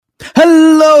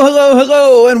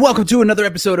Hello, and welcome to another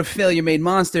episode of Failure Made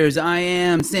Monsters. I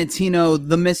am Santino,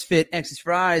 the Misfit X's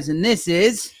Fries, and this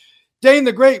is Dane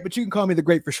the Great, but you can call me the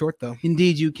Great for short, though.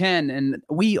 Indeed You Can, and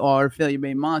we are Failure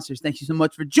Made Monsters. Thank you so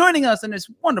much for joining us on this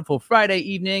wonderful Friday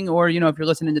evening, or, if you're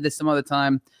listening to this some other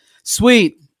time.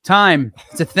 Sweet time.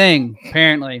 It's a thing,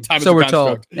 apparently. So we're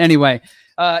told. Anyway,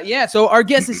 so our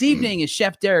guest this evening is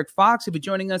Chef Derek Fox. He'll be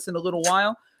joining us in a little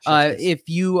while. If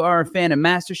you are a fan of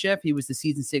MasterChef, he was the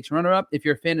season 6 runner-up. If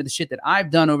you're a fan of the shit that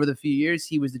I've done over the few years,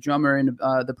 he was the drummer in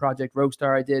the Project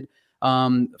Roguestar I did.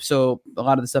 So a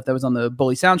lot of the stuff that was on the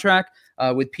Bully soundtrack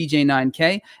with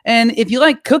PJ9K. And if you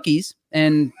like cookies,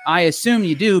 and I assume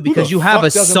you do because you have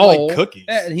a soul, like cookies?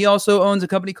 He also owns a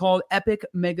company called Epic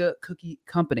Mega Cookie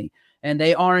Company. And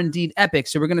they are indeed epic.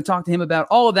 So we're going to talk to him about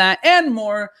all of that and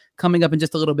more coming up in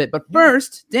just a little bit. But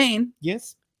first, Dane.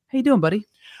 Yes? How you doing, buddy?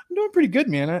 I'm doing pretty good,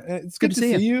 man. It's good to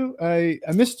see you. I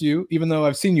missed you, even though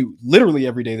I've seen you literally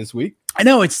every day this week. I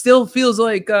know it still feels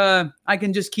like I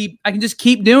can just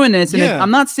keep doing this, and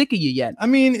I'm not sick of you yet. I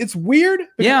mean, it's weird.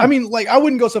 Yeah. I mean, like, I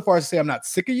wouldn't go so far as to say I'm not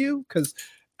sick of you, because,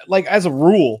 like, as a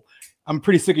rule, I'm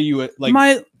pretty sick of you.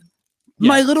 My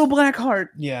little black heart.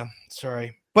 Yeah,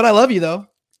 sorry, but I love you though.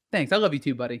 Thanks. I love you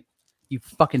too, buddy. You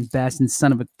fucking bastard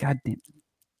son of a goddamn.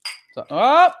 So,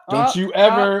 Don't you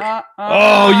ever?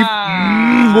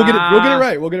 We'll get it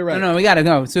right. We'll get it right. No, we gotta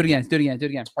go. Let's do it again. All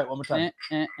right, one more time.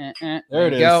 There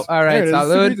it is. Go. All right,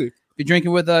 salud. If you're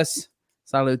drinking with us,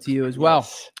 salud to you as well.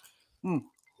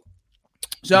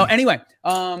 So anyway,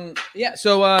 some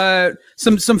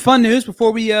fun news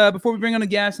before we bring on a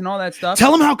guest and all that stuff.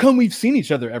 Tell them how come we've seen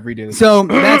each other every day. So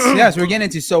that's we're getting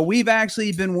into. So we've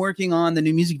actually been working on the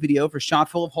new music video for Shot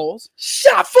Full of Holes.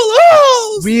 Shot Full of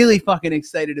Holes. Really fucking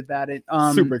excited about it.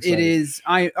 Super excited. It is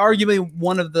arguably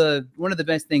one of the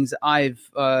best things I've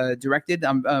directed.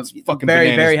 I'm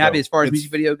very happy as far as music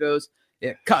video goes.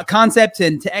 Yeah, concept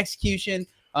and to execution.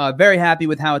 Very happy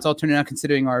with how it's all turning out,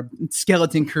 considering our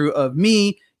skeleton crew of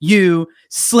me, you,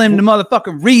 Slim the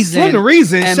motherfucking Reason, and,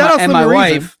 shout out and my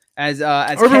wife as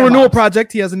Urban Renewal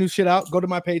Project. He has a new shit out. Go to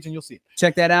my page and you'll see it.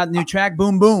 Check that out. New track,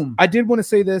 boom boom. I did want to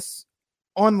say this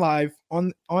on live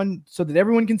on so that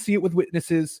everyone can see it with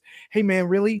witnesses. Hey man,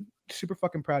 really super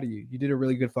fucking proud of you. You did a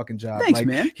really good fucking job. Thanks,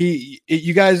 man.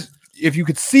 You guys. If you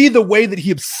could see the way that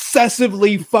he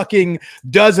obsessively fucking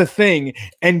does a thing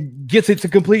and gets it to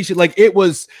completion, like it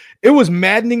was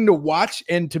maddening to watch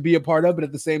and to be a part of, but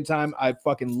at the same time, I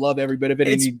fucking love every bit of it,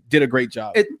 and he did a great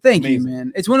job. Thank you,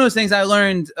 man. It's one of those things I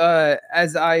learned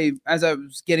as I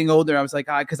was getting older. I was like,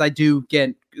 because I do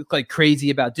get like crazy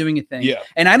about doing a thing,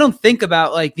 and I don't think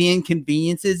about like the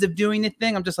inconveniences of doing the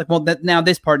thing. I'm just like, well, now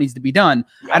this part needs to be done.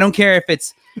 I don't care if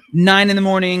it's 9 a.m.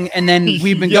 and then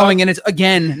we've been going and it's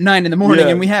again 9 a.m.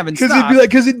 and we haven't stopped.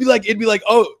 It'd be like,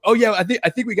 oh yeah, I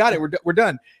think we got it. We're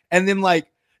done. And then like,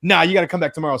 nah, you got to come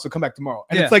back tomorrow. So come back tomorrow.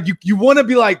 And it's like you want to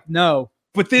be like, no,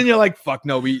 but then you're like, fuck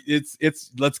no,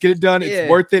 it's let's get it done. It's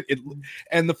worth it.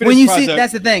 And the when you project, see,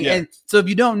 that's the thing. And so if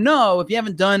you don't know, if you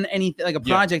haven't done anything like a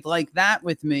project like that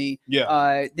with me,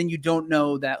 then you don't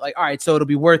know that, like, all right, so it'll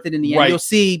be worth it in the end. You'll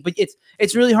see, but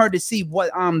it's really hard to see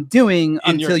what I'm doing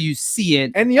until you see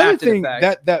it. And the other thing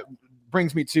that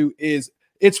brings me to is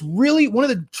it's really one of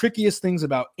the trickiest things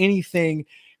about anything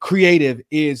creative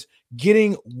is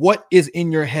getting what is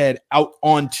in your head out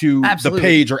onto the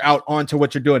page or out onto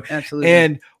what you're doing. Absolutely.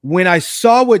 And when I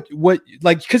saw what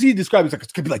like, because he described it's like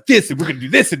it's gonna be like this and we're gonna do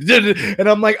this and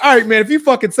I'm like, all right, man, if you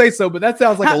fucking say so, but that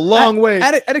sounds like a long way.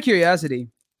 Out of curiosity,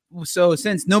 so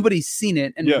since nobody's seen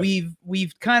it and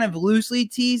we've kind of loosely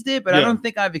teased it, but I don't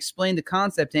think I've explained the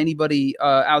concept to anybody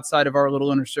outside of our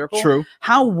little inner circle. True.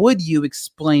 How would you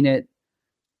explain it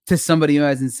to somebody who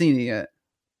hasn't seen it yet?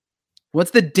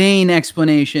 What's the Dane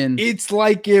explanation? It's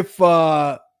like if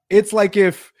you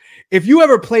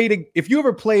ever played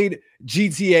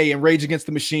GTA and Rage Against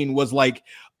the Machine was like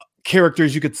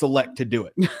characters you could select to do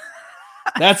it.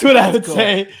 That's what I would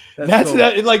say. That's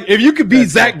cool. Like if you could be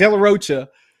Zach De La Rocha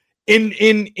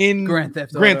in Grand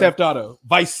Theft Auto,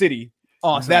 Vice City.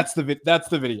 Awesome. That's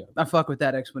the video. I fuck with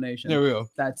that explanation. There we go.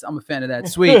 I'm a fan of that.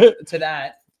 Sweet. To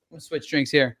that, I'm gonna switch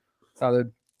drinks here.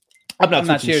 Salud. I'm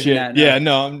not cheering shit. that. No. Yeah,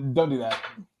 no, don't do that.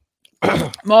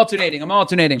 I'm alternating.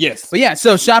 Yes. But yeah,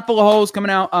 so Shot Full of Holes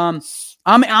coming out.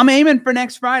 I'm aiming for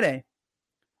next Friday.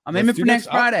 I'm aiming for next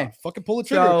Friday. I'll fucking pull the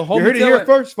trigger. So you heard it here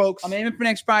first, folks. I'm aiming for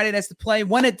next Friday. That's the play.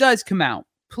 When it does come out,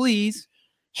 please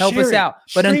help us out.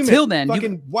 But until then,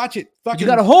 fucking watch it. You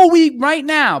got a whole week right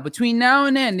now, between now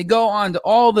and then, to go on to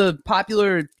all the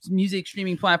popular music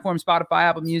streaming platforms: Spotify,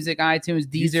 Apple Music, iTunes,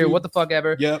 Deezer, YouTube. what the fuck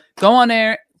ever. Yep. Go on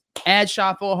there. Add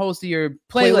Shot Full of Holes to your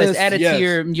playlist. Add it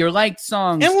to your liked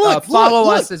songs. And look,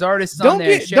 follow us as artists on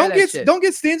there. Don't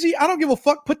get stingy. I don't give a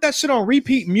fuck. Put that shit on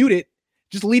repeat. Mute it.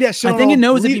 Just leave that shit on. I think it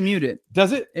knows if you mute it.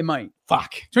 Does it? It might.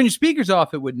 Fuck. Turn your speakers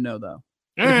off. It wouldn't know though.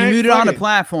 If All you right, mute it on a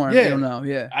platform, Yeah. it'll know.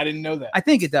 Yeah. I didn't know that. I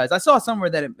think it does. I saw somewhere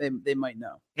that they might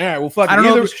know. All right. Well, fuck. I don't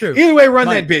know if it's true. Either way, run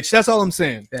that bitch. That's all I'm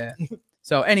saying. Yeah.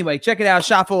 So anyway, check it out.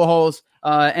 Shot Full of Holes.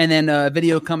 And then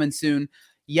video coming soon.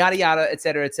 Yada yada, et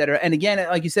cetera, et cetera. And again,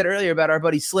 like you said earlier about our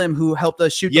buddy Slim, who helped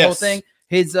us shoot the whole thing.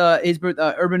 His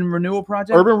Urban Renewal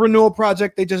Project. Urban Renewal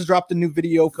Project. They just dropped a new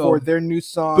video for their new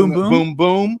song. Boom Boom. Boom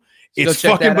Boom. So it's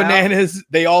fucking bananas.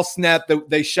 They all snapped.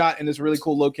 They shot in this really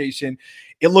cool location.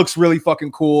 It looks really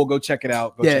fucking cool. Go check it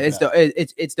out. It's dope.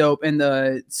 It's dope. And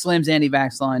the Slim's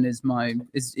anti-vax line is my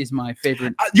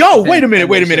favorite. Wait a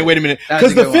minute.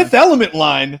 Because the Fifth Element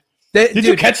line. Did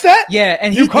you catch that? Yeah,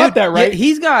 and you caught that, right? Yeah,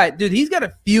 he's got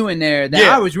a few in there that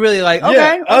I was really like,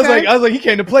 okay. Yeah. I was like, he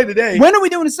came to play today. When are we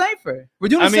doing a cipher? We're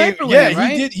doing a cipher.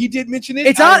 Right? He did mention it.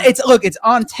 It's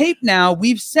on tape now.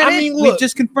 We've said it. We've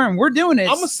just confirmed we're doing it.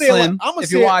 I'm gonna say Slim, if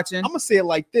you're watching. I'm gonna say it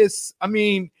like this. I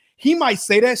mean, he might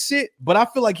say that shit, but I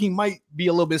feel like he might be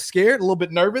a little bit scared, a little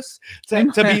bit nervous to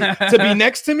be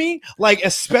next to me. Like,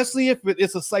 especially if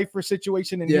it's a cipher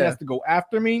situation and he has to go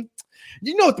after me.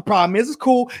 You know what the problem is? It's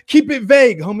cool. Keep it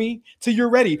vague, homie, till you're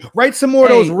ready. Write some more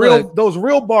of those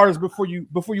real bars before you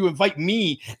invite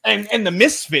me and the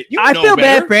Misfit. I feel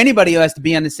bad for anybody who has to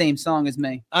be on the same song as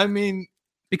me. I mean,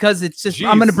 because it's just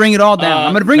I'm gonna bring it all down.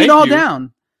 I'm gonna bring it all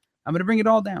down. I'm gonna bring it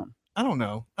all down. I don't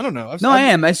know. I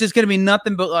am. It's just gonna be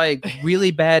nothing but like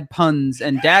really bad puns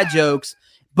and dad jokes,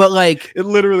 but like it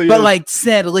literally. But like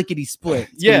said lickety split.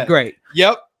 It's gonna be great.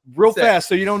 Yep. Real fast,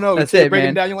 so you don't know. That's it,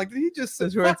 breaking down. You're like, he just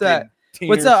says where it's at.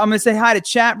 What's up? I'm gonna say hi to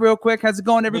chat real quick. How's it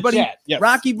going, everybody? Yes.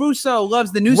 Rocky Russo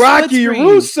loves the new Rocky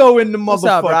Russo in the motherfucker. What's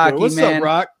up, Rocky, What's up,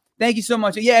 Rock? Thank you so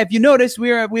much. Yeah, if you notice, we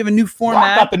have a new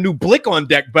format. Rock got the new Blick on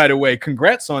deck, by the way.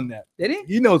 Congrats on that. Did he?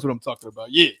 He knows what I'm talking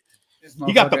about. Yeah,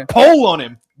 he got the pole on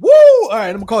him. Woo! All right,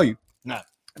 I'm gonna call you. Nah.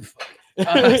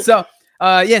 So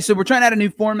we're trying out a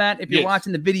new format. If you're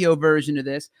watching the video version of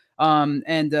this.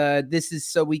 This is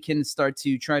so we can start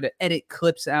to try to edit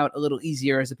clips out a little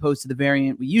easier as opposed to the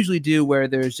variant we usually do where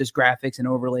there's just graphics and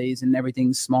overlays and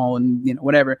everything's small and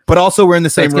whatever. But also we're in the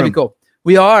same room. Cool.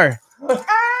 We are.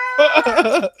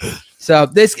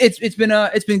 So it's been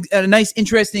a nice,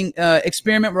 interesting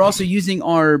experiment. We're also using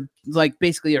our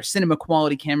basically our cinema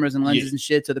quality cameras and lenses and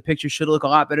shit. So the picture should look a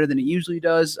lot better than it usually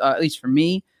does, at least for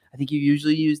me. I think you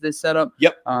usually use this setup.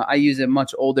 Yep. I use a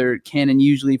much older Canon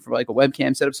usually for like a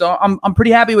webcam setup. So I'm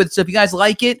pretty happy with it. So if you guys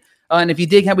like it, and if you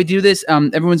dig how we do this,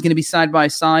 everyone's going to be side by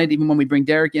side, even when we bring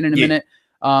Derek in a minute.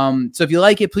 So if you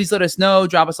like it, please let us know.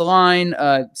 Drop us a line.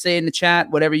 Say it in the chat.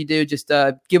 Whatever you do, just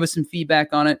give us some feedback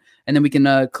on it, and then we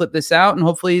can clip this out. And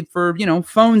hopefully for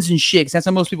phones and shit, 'cause that's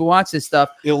how most people watch this stuff.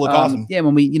 It'll look awesome. Yeah,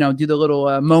 when we do the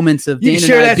little moments of you the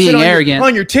share internet that being arrogant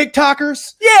on your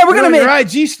TikTokers. Yeah, we're gonna make your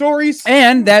IG stories.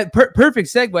 And that perfect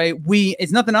segue.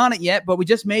 It's nothing on it yet, but we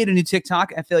just made a new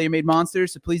TikTok at Failure Made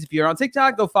Monsters. So please, if you're on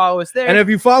TikTok, go follow us there. And if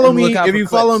you follow me,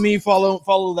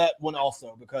 follow that one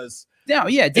also because.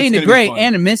 Yeah, Dana Gray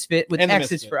and a Misfit with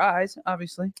X's for eyes,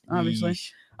 obviously.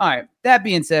 Yeesh. All right. That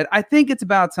being said, I think it's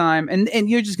about time, and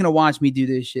you're just gonna watch me do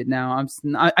this shit now.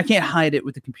 I can't hide it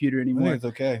with the computer anymore. I think it's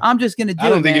okay. I'm just gonna do it. I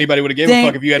don't think anybody would have given a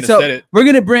fuck if you hadn't said it. We're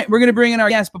gonna bring in our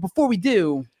guest, but before we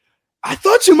do, I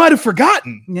thought you might have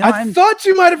forgotten. Thought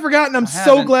you might have forgotten. I'm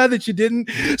so glad that you didn't.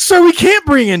 Sir, we can't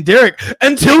bring in Derek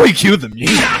until we cue the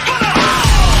music.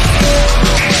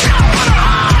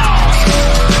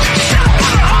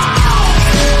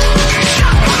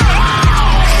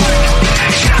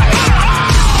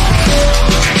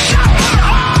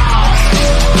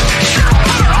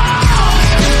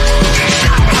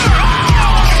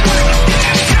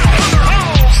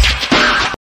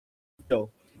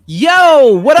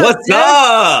 Yo, what's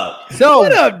up? So,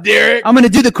 what up, Derek? I'm going to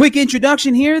do the quick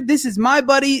introduction here. This is my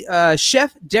buddy,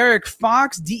 Chef Derek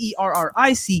Fox,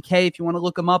 Derrick. If you want to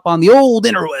look him up on the old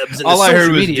interwebs. All I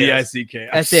heard was Dick.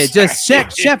 That's it. Just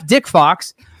Chef Dick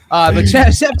Fox. But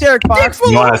Chef Derek Fox.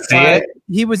 You want to see it?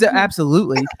 He was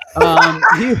absolutely.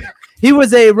 He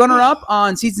was a runner-up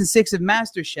on season 6 of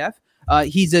MasterChef.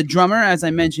 He's a drummer, as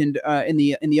I mentioned in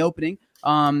the opening.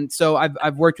 So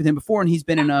I've worked with him before, and he's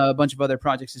been in a bunch of other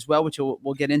projects as well, which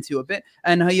we'll get into a bit.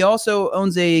 And he also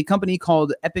owns a company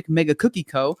called Epic Mega Cookie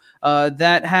Co.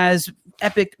 That has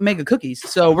epic mega cookies.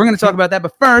 So we're going to talk about that.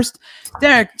 But first,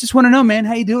 Derek, just want to know, man,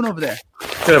 how you doing over there?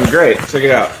 Good, I'm great. Check it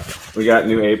out. We got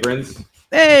new aprons.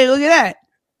 Hey, look at that.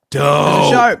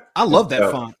 Dope. Sharp. I love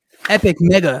that font. Epic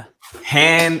Mega.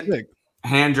 Hand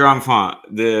hand-drawn font.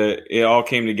 It all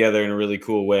came together in a really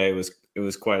cool way. It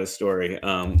was quite a story,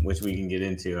 which we can get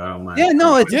into. I don't mind. Yeah,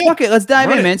 no, fuck it. Let's dive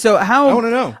in, man. So how I want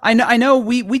to know. I know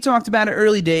we talked about it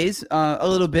early days a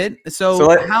little bit.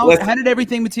 So how did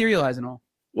everything materialize and all?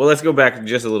 Well, let's go back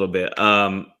just a little bit.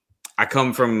 I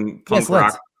come from punk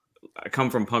rock. I come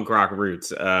from punk rock roots.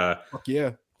 Fuck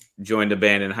yeah. Joined a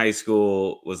band in high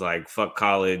school, was like, fuck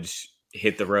college,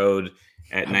 hit the road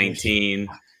at 19.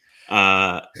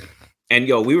 And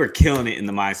we were killing it in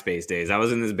the MySpace days. I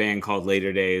was in this band called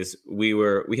Later Days. We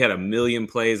had 1 million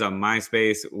plays on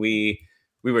MySpace. We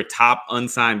were top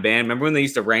unsigned band. Remember when they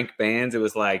used to rank bands? It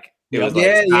was like, dude.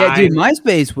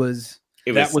 MySpace was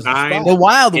signed, the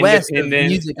Wild West of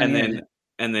music,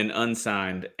 and then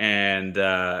unsigned. And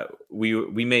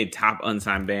we made top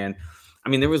unsigned band. I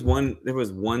mean, there was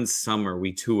one summer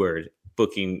we toured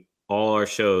booking all our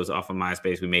shows off of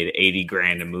MySpace. We made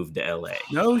 $80,000 and moved to LA.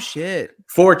 No shit.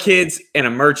 4 kids and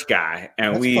a merch guy,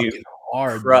 and we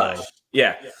crushed.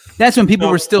 Yeah, that's when people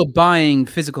were still buying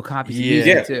physical copies of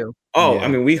music too. Oh, yeah. I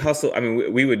mean, we hustled. I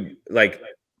mean, we would like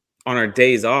on our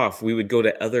days off, we would go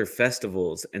to other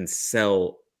festivals and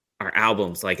sell our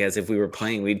albums like as if we were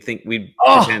playing. We'd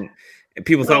pretend. And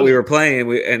people thought we were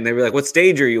playing, and they were like, "What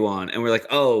stage are you on?" And we're like,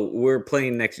 "Oh, we're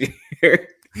playing next year."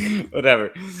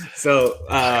 Whatever. So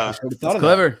that's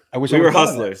clever. I wish we were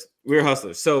hustlers. We were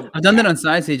hustlers. So I've done that on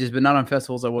side stages, but not on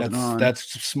festivals. I wasn't on. That's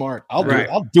smart. I'll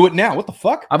do it now. What the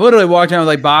fuck? I've literally walked around with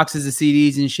like boxes of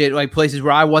CDs and shit, like places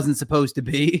where I wasn't supposed to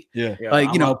be. Yeah. Like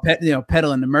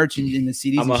peddling the merch in the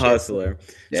CDs. I'm a hustler.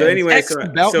 Yeah. So anyway,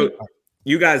 so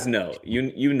you guys know,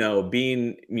 you know,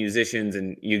 being musicians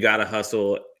and you gotta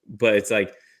hustle, but it's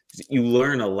like you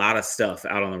learn a lot of stuff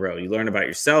out on the road. You learn about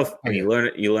yourself, and you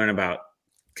learn about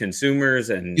consumers,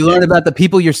 and you learn about the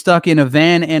people you're stuck in a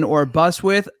van and or bus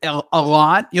with a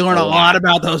lot. You learn a lot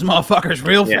about those motherfuckers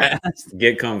real fast.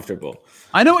 Get comfortable.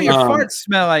 I know what your farts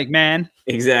smell like, man.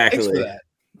 Exactly.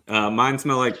 Mine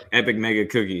smell like Epic Mega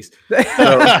cookies.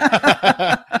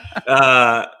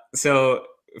 So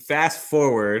fast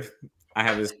forward, I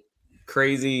have this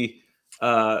crazy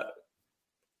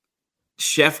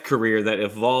chef career that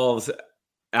evolves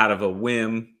out of a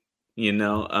whim,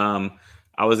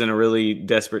 I was in a really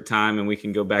desperate time, and we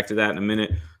can go back to that in a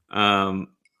minute.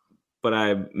 But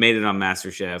I made it on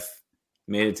MasterChef,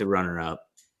 made it to runner-up.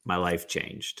 My life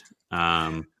changed.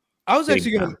 I was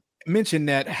actually going to mention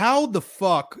that. How the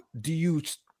fuck do you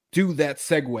do that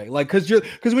segue? Like, because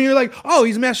when you're like, oh,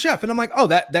 he's a master chef, and I'm like, oh,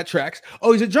 that tracks.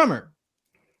 Oh, he's a drummer.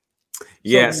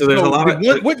 Yeah. So there's a lot of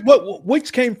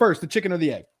which came first, the chicken or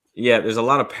the egg? Yeah, there's a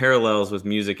lot of parallels with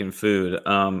music and food.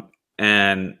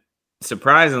 And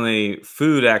surprisingly,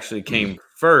 food actually came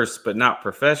first, but not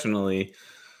professionally.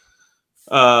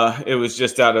 It was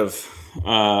just out of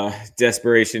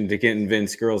desperation to get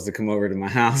Vince girls to come over to my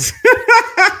house.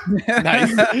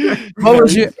 Nice. What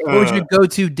was your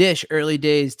go-to dish early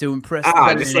days to impress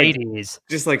the ladies?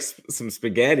 Just like some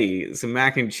spaghetti, some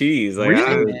mac and cheese. Like,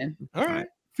 really, man? All right.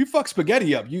 If you fuck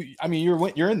spaghetti up,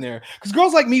 you're in there because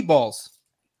girls like meatballs.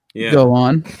 Yeah. Go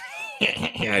on.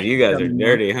 Yeah, you guys are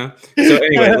dirty, huh? So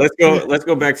anyway, let's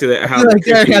go back to the house. Like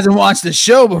Derek hasn't watched the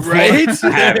show before, right? I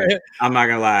haven't. I'm not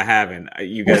gonna lie, I haven't.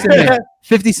 You guys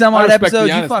 50 some odd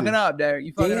episodes. You fucking up, Derek.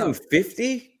 You fucking up.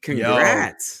 50?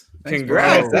 Congrats.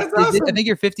 Congrats. That's awesome. I think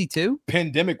you're 52.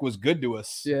 Pandemic was good to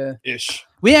us. Yeah. Ish.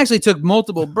 We actually took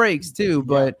multiple breaks too,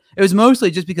 but it was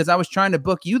mostly just because I was trying to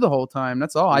book you the whole time.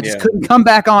 That's all. I just couldn't come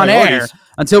back on air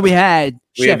until we had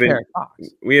Chef Eric Fox.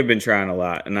 We have been trying a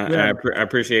lot, and I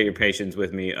appreciate your patience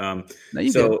with me.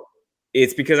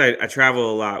 It's because I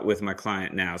travel a lot with my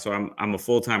client now. So I'm a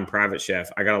full-time private chef.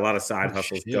 I got a lot of side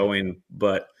hustles going,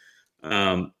 but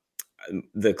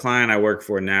the client I work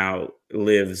for now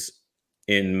lives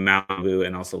in Malibu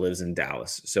and also lives in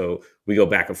Dallas. So we go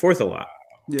back and forth a lot.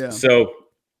 Yeah. So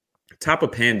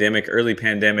early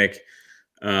pandemic,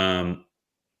 not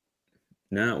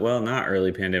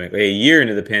early pandemic, a year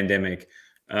into the pandemic.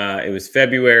 It was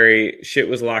February, shit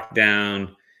was locked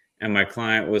down, and my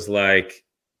client was like,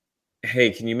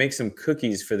 hey, can you make some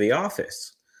cookies for the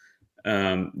office?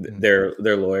 They're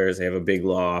lawyers. They have a big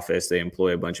law office. They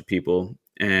employ a bunch of people.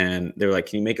 And they're like,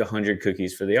 can you make 100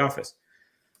 cookies for the office?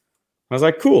 I was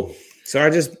like, cool. So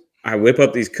I whip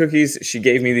up these cookies. She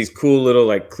gave me these cool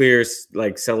little clear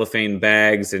cellophane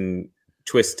bags and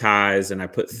twist ties, and I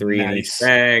put 3 in each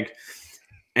bag.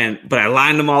 But I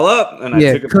lined them all up, and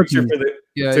I took a picture for the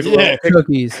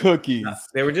cookies. Cookies. No,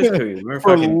 they were just cookies.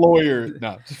 For lawyers.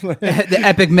 No. The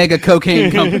Epic Mega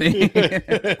Cocaine Company.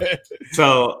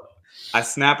 So I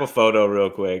snap a photo real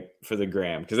quick for the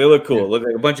gram because they look cool. Look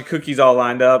like a bunch of cookies all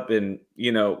lined up, and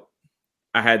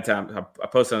I had time. I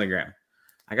posted on the gram.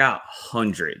 I got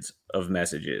hundreds of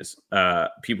messages.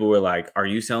 People were like, "Are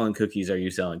you selling cookies? Are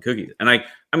you selling cookies?" And I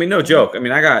mean, no joke. I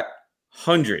mean, I got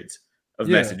hundreds of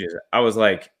messages. I was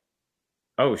like,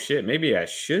 "Oh shit, maybe I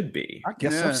should be." I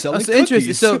guess I'm selling cookies.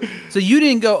 Interesting. So you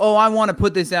didn't go, "Oh, I want to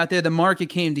put this out there." The market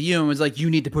came to you and was like, "You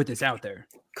need to put this out there."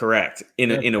 Correct.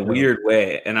 In a weird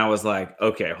way. And I was like,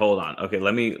 "Okay, hold on. Okay,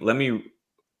 let me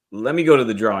go to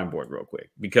the drawing board real quick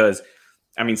because,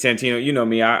 I mean, Santino, you know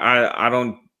me. I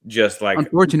don't just like.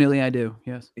 Unfortunately, I do.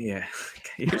 Yes. Yeah,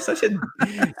 you're such a.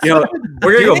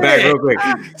 We're gonna go back real quick.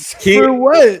 For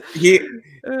what?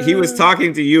 He was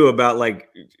talking to you about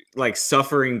like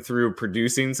suffering through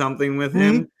producing something with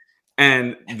him,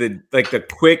 and the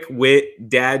quick wit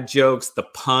dad jokes, the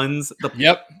puns.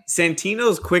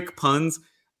 Santino's quick puns.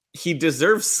 He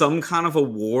deserves some kind of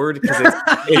award because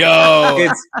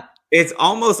it's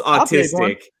almost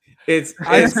autistic.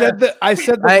 I said the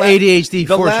ADHD.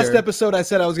 The last episode, I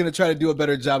said I was going to try to do a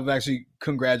better job of actually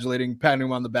patting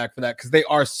him on the back for that because they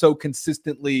are so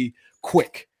consistently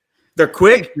quick. They're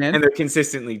quick and they're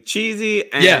consistently cheesy.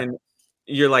 And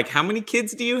you're like, how many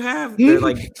kids do you have? They're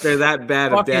that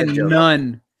bad of dad jokes.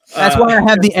 None. That's why I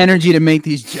have the energy to make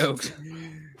these jokes.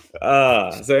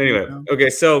 So anyway, okay,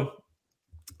 so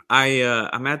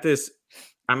I'm at this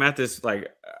like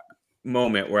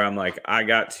moment where I'm like, I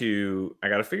got to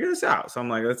figure this out. So I'm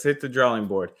like, let's hit the drawing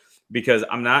board because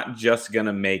I'm not just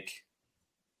gonna make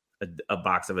a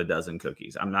box of a dozen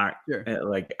cookies. I'm not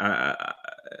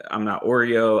I'm not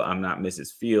Oreo. I'm not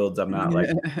Mrs. Fields. I'm not like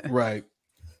right.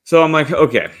 So I'm like,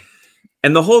 okay.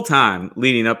 And the whole time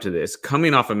leading up to this,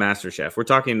 coming off of MasterChef,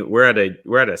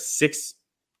 we're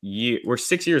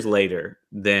 6 years later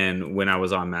than when I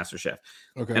was on MasterChef.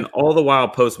 Okay. And all the while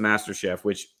post MasterChef,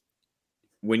 which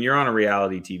when you're on a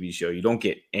reality TV show, you don't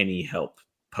get any help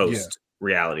post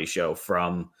reality show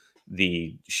from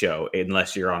the show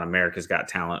unless you're on America's Got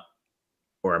Talent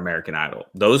or American Idol.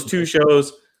 Those two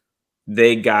shows,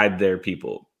 they guide their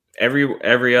people. Every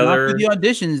other Not for the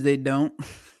auditions, they don't.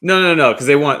 No, because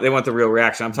they want the real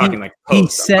reaction. I'm talking like post. He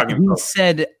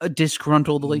said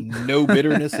disgruntledly. No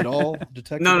bitterness at all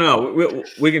detected. No.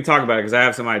 We can talk about it because I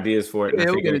have some ideas for it. And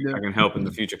I think I can help in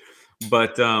the future.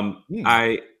 But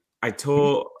I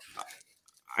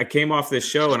came off this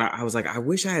show and I was like, I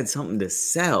wish I had something to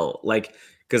sell, like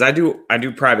because I do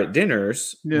private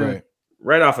dinners. Yeah.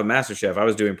 Right off of MasterChef, I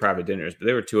was doing private dinners, but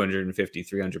they were 250,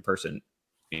 300 person,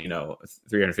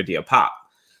 350 a pop.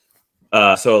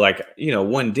 So like,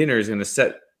 one dinner is going to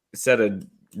set a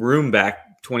room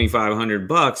back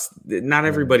 $2,500. Not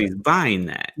everybody's buying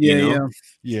that. Yeah.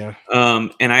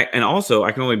 And also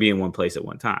I can only be in one place at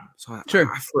one time. So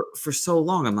for so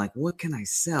long, I'm like, what can I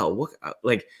sell? What,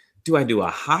 like, do I do a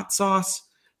hot sauce?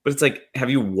 But it's like,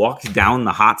 have you walked down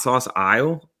the hot sauce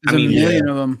aisle? There's a million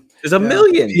of them. There's a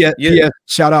million. Yeah.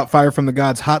 Shout out Fire from the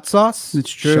Gods hot sauce. It's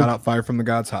true. Shout out Fire from the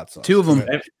Gods hot sauce. 2 of them.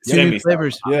 Send me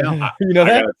flavors. Yeah. You know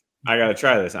that? I gotta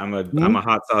try this. I'm a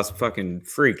hot sauce fucking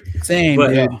freak. Same.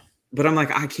 But I'm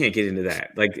like, I can't get into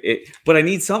that. Like it. But I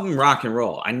need something rock and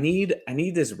roll. I need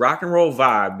this rock and roll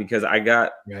vibe because I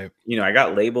got I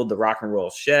got labeled the rock and roll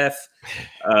chef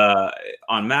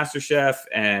on MasterChef,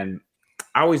 and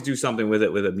I always do something with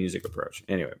it with a music approach.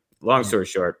 Anyway, long story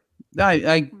short. We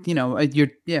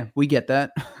get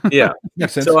that. Yeah.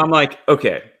 Makes sense. So I'm like,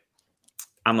 okay.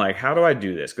 I'm like, how do I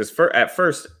do this? Because at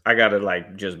first I gotta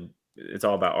like just it's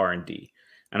all about R&D.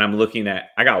 And I'm looking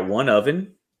at I got one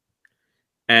oven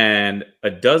and a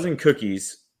dozen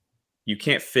cookies you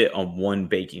can't fit on one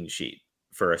baking sheet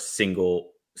for a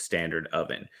single standard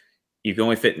oven. You can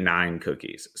only fit 9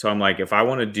 cookies. So I'm like, if I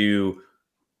want to do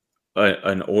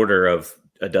an order of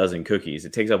a dozen cookies,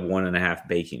 it takes up 1.5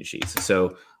 baking sheets.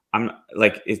 So I'm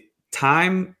like,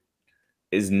 time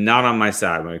is not on my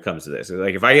side when it comes to this.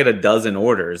 Like if I get a dozen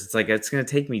orders, it's like, it's going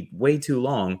to take me way too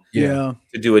long to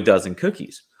do a dozen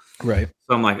cookies. Right.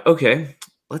 So I'm like, okay,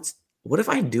 what if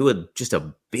I do just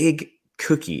a big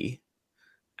cookie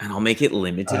and I'll make it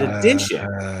limited edition.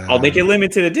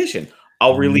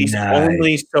 I'll release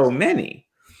only so many.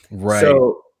 Right.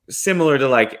 So similar to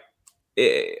like,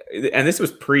 and this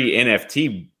was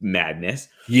pre-NFT madness.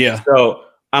 Yeah. So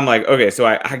I'm like, okay, so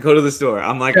I go to the store.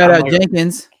 I'm like,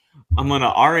 Jenkins. I'm gonna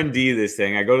R&D this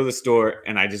thing. I go to the store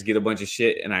and I just get a bunch of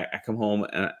shit, and I come home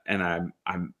and I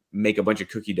make a bunch of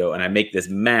cookie dough, and I make this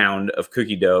mound of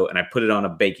cookie dough, and I put it on a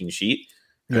baking sheet.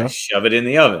 And I shove it in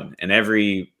the oven, and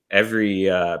every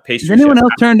pastry. Is anyone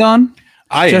else turned on?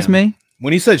 Just me.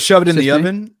 When he said shove it in the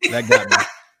oven, that got me.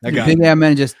 Big ass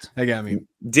man just That got me.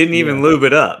 Didn't even lube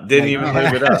it up. Didn't even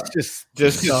lube it up. just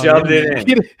Shoved it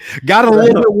in. Got a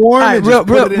little bit warm. All right, and just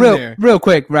put it in there. real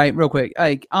quick.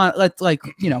 Like, let's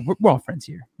we're all friends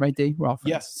here, right? D, we're all friends.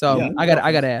 Yes. So Yeah. I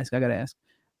gotta ask.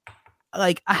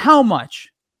 Like, how much,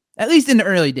 at least in the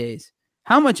early days,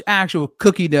 how much actual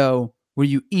cookie dough were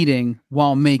you eating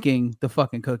while making the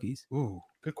fucking cookies? Ooh,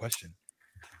 good question.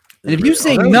 And if you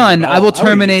say that would none, be- I will I would-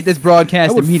 terminate this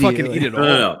broadcast I would immediately. fucking eat it all.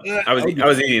 No. I was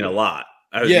eating a lot.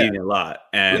 I was eating a lot.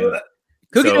 And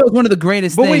Cookie so- dough is one of the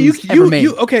greatest But things wait, ever made.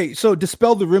 okay? So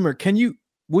dispel the rumor.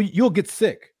 You'll get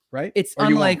sick, right? It's Or you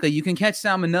won't? unlikely. You can catch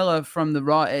salmonella from the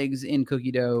raw eggs in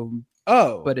cookie dough,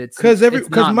 Oh, but it's because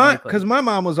not likely. my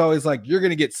mom was always like, you're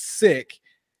gonna get sick,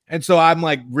 and so I'm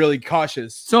like really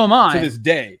cautious So am to I. this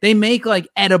day. They make like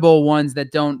edible ones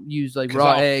that don't use like 'Cause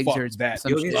raw I'll eggs fuck or it's that.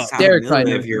 some you'll shit. get Derek salmonella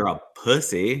probably if you're a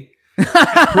pussy.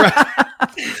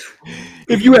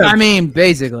 If you have, I mean,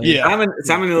 basically. yeah,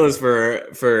 Salmonella is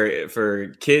for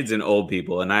kids and old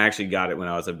people, and I actually got it when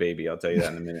I was a baby. I'll tell you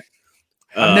that in a minute.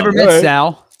 I've never Um, met alright.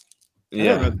 Sal.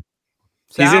 Yeah,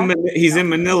 Sal? he's in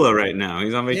Manila right now.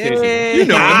 He's on vacation. Yay. you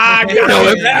know Ah, him. You know got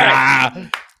him. it. Ah.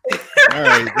 All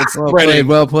right, it's Well spreading. played.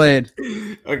 Well played.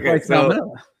 Okay, Like so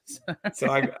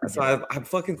salmonella. I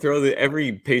fucking throw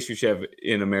every pastry chef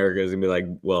in America is gonna be like,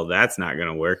 well, that's not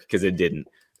gonna work because it didn't.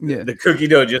 Yeah. The cookie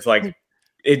dough just like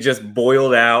it just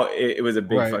boiled out. It was a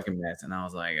big Right. fucking mess, and I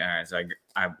was like, all right. So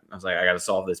I was like, I got to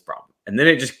solve this problem, and then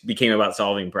it just became about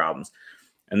solving problems,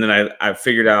 and then I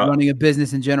figured out. Running a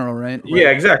business in general, right? Yeah,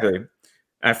 exactly.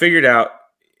 I figured out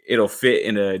it'll fit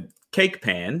in a cake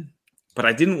pan, but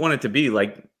I didn't want it to be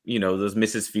like those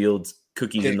Mrs. Fields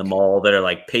cookies in the mall that are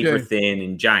like paper Yeah. thin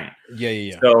and giant.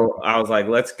 Yeah. So I was like,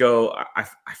 let's go. I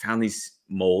found these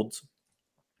molds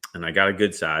and I got a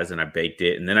good size and I baked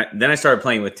it. And then I started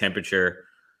playing with temperature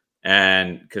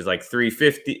and because like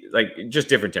 350, like just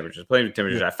different temperatures, playing with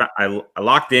temperatures. I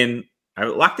locked in a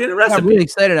I'm recipe. really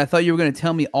excited. I thought you were going to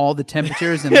tell me all the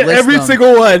temperatures and list Every them.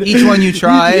 single one. Each one you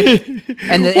tried.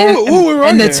 And the,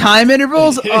 and the time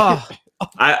intervals. Oh,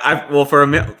 Well, for a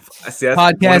minute, see, that's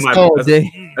podcast one of gold, my,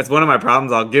 D. that's one of my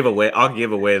problems. I'll give away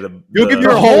the. You'll give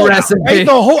your the whole whole recipe. recipe.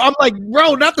 The whole. I'm like,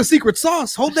 bro, not the secret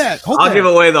sauce. Hold that. I'll give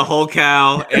away the whole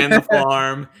cow and the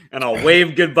farm, and I'll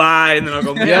wave goodbye, and then I'll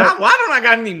go. Man, Yeah. why don't I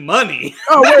got any money?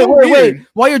 Oh, wait.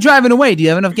 While you're driving away, do you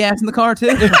have enough gas in the car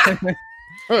too?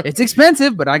 It's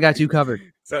expensive, but I got you covered.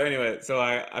 So anyway,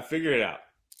 I figured it out,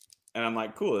 and I'm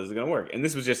like, cool, this is gonna work. And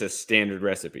this was just a standard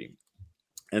recipe.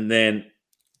 And then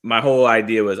my whole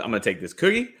idea was, I'm gonna take this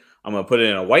cookie, I'm gonna put it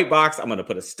in a white box, I'm gonna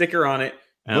put a sticker on it,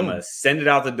 and I'm gonna send it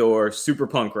out the door, super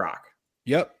punk rock.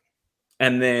 Yep.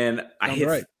 And then I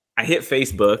hit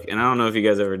Facebook, and I don't know if you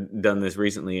guys ever done this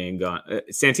recently and gone.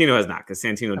 Santino has not, because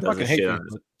Santino does this shit on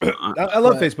his. I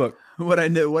love What? Facebook. What I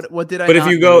knew. What did I? But not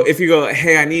if you go,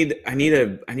 hey, I need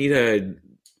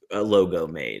a logo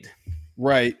made.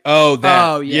 Right. Oh, that.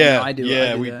 Oh, yeah, no, I do.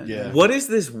 Yeah, I do we. that. Yeah. What is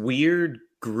this weird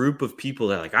group of people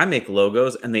that like I make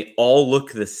logos and they all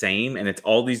look the same and it's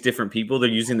all these different people? They're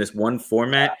using this one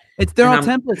format. They're all and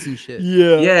templates and shit.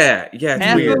 Yeah, it's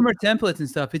Half of weird. them are templates and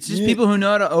stuff. It's just Yeah. people who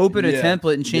know how to open a Yeah.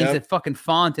 template and change Yep. the fucking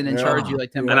font and then Yeah. charge you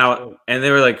like $10. And they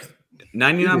were like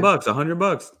 $99,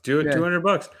 $100, Yeah.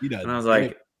 $200. He does. And I was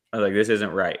like, this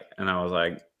isn't right. And I was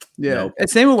like, Yeah. Nope. And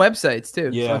same with websites too.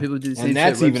 Yeah. Some people do the same And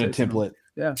that's shit, even a websites, you know. template.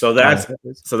 Yeah. so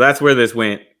that's where this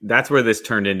went. That's where this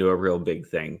turned into a real big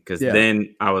thing. Because Yeah.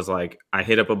 then I was like, I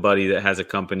hit up a buddy that has a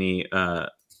company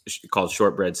called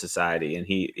Shortbread Society, and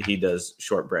he does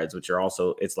shortbreads, which are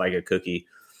also, it's like a cookie.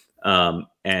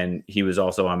 And he was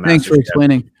also on Thanks for MasterChef.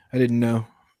 explaining. I didn't know.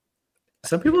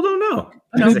 Some people don't know.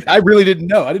 I really didn't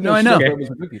know. I didn't know. No, I know. shortbread was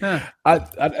a cookie. Yeah.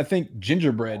 I think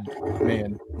gingerbread,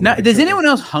 man. Now, is anyone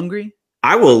else hungry?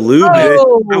 I will lube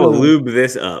Oh! this. I will lube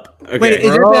this up. Okay. Wait,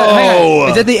 is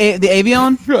that the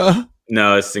Avion?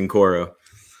 No, it's Sincoro.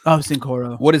 Oh,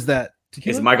 Sincoro. What is that?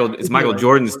 It's Michael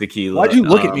Jordan's tequila. Why'd you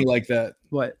look at me like that?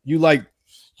 What? You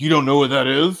don't know what that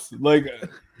is? Like,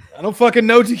 I don't fucking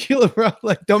know tequila, bro.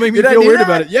 Like, don't make me Did I feel do weird that?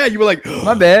 about it. Yeah, you were like,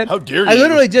 My bad. how dare you? I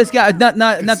literally just got not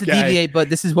This to guy. deviate, but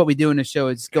this is what we do in the show.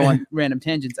 Is go on random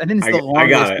tangents. I think it's the I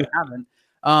got longest we it.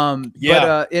 haven't. Yeah.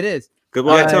 But it is. Good.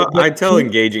 Well, I but tell Key-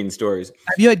 engaging stories.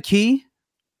 Have you had Key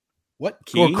what?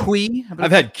 or Key? Qui?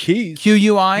 I've had keys.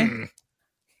 QUI.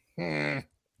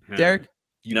 Derek.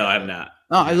 No, I have not.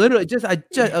 Oh, I literally just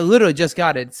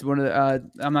got it. It's one of the.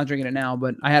 I'm not drinking it now,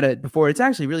 but I had it before. It's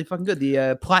actually really fucking good.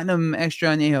 The Platinum Extra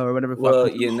Añejo or whatever. Well,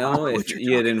 fuck. if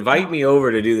you'd invite me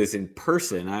over to do this in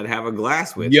person, I'd have a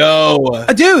glass with you. Yo,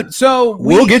 Dude. So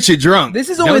we'll get you drunk. This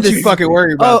is only Don't the- you fucking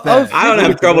worry about Oh, that. I don't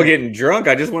have trouble getting drunk.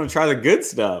 I just want to try the good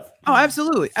stuff. Oh,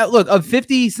 absolutely. Look, of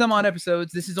 50 some odd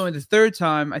episodes, this is only the third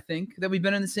time I think that we've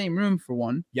been in the same room for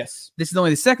one. Yes. This is only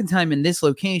the second time in this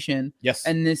location. Yes.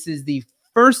 And this is the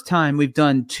first time we've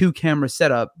done 2 camera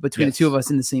setup between the two of us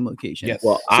in the same location. Yes.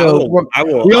 Well, So I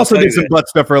will. We also did some butt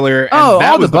stuff earlier. And Oh,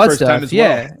 that all was the butt first stuff. time as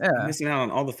Yeah, well. I'm missing out on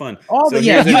all the fun. all So the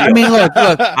yeah. here's the I deal. mean, look.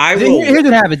 I will. Here's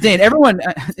what happens, Dane. Everyone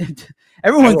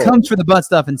will. comes for the butt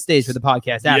stuff and stays for the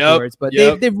podcast afterwards. But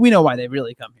we know why they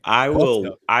really come here.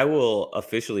 I will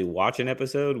officially watch an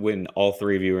episode when all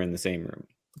 3 of you are in the same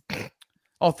room.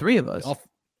 All 3 of us.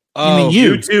 Oh, mean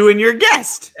You 2 and your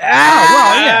guest. well,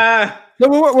 yeah. So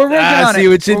we're working on see it.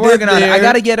 what you We're working did on it. I there.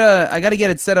 gotta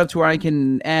get it set up to where I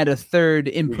can add a third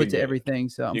input can to do it. everything.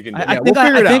 So You can do I it. Yeah, think we'll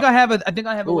figure it out. I think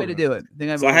I have a way to do it.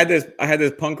 So I had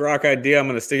this punk rock idea. I'm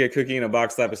gonna stick a cookie in a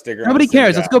box, slap a sticker. Nobody on it, send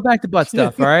cares. it Let's out. go back to butt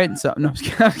stuff. All right. So no, I'm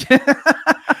just kidding.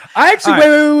 I actually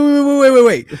All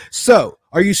wait. So,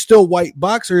 are you still white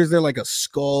box, or is there like a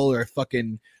skull or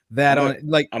fucking that I'm on it?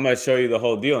 Like, I'm gonna show you the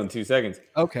whole deal in 2 seconds.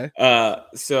 okay.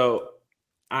 So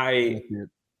I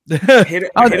There's hit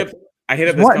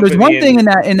up this There's company one thing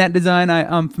in that design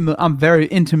I'm very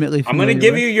intimately I'm familiar gonna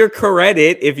give with. you your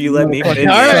credit if you let me All finish.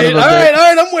 right. all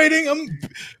right. I'm waiting. I'm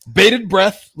bated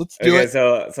breath. Let's do Okay, it.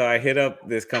 so I hit up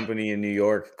this company in New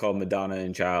York called Madonna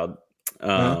and Child,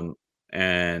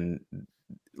 and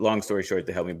long story short,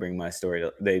 they helped me bring my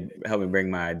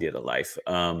idea to life.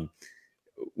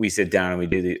 We sit down and we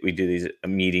do these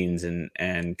meetings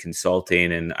and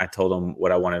consulting, and I told them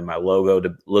what I wanted my logo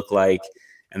to look like,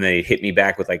 and they hit me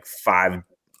back with like 5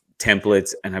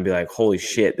 templates, and I'd be like, holy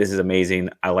shit, this is amazing.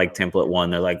 I like template 1.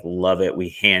 They're like, love it. We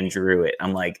hand drew it.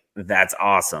 I'm like, that's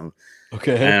awesome.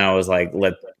 Okay. And I was like,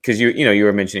 because you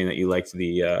were mentioning that you liked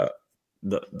the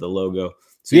logo.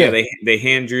 So yeah, they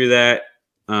hand drew that.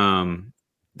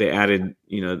 They added,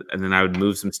 and then I would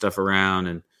move some stuff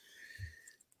around,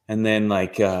 and then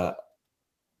like I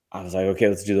was like, okay,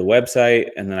 let's do the website.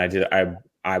 And then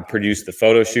I produced the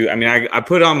photo shoot. I mean, I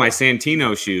put on my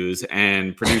Santino shoes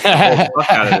and produced the whole fuck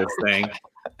out of this thing.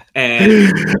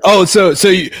 And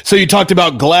so you talked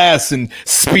about glass and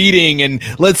speeding and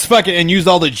let's fucking and use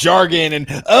all the jargon and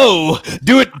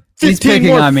do it 15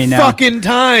 more on me now. fucking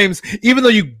times, even though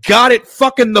you got it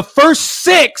fucking the first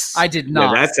 6. I did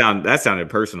not. that sounded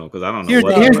personal because I don't know. Here's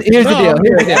what the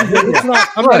deal.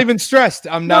 I'm not even stressed.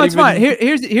 I'm not it's even. fine.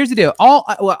 Here's the deal.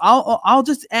 I'll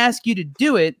just ask you to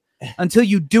do it until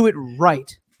you do it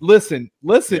right. Listen,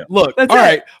 look. That's all it.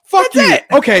 right, fuck That's you. it.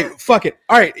 Okay, fuck it.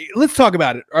 All right, let's talk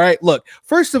about it. All right, look.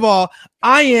 First of all,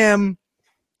 I am,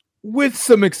 with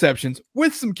some exceptions,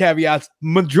 with some caveats,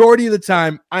 majority of the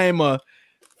time, I am a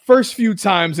first few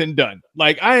times and done.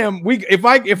 Like I am. If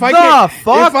I can't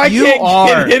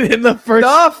get it in the first.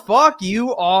 The fuck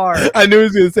you are. I knew he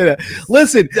was gonna say that.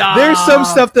 Listen, there's some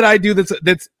stuff that I do that's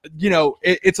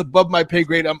it's above my pay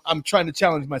grade. I'm trying to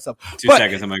challenge myself. 2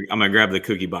 seconds. I'm gonna grab the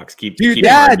cookie box. Keep working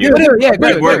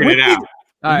it out.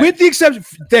 Right. With the exception,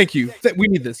 thank you. We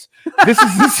need this. This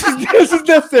is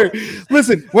necessary.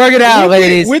 Listen, work it out,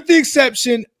 ladies. With the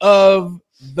exception of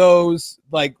those,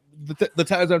 like the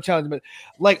times I'm challenging, but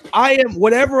like I am,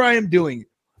 whatever I am doing,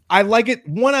 I like it.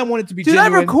 One, I want it to be. Dude,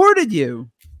 genuine. I recorded you.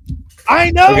 I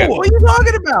know. Okay. What are you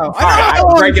talking about? All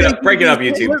right, break it up,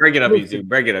 YouTube. Break it up,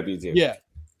 YouTube. Yeah.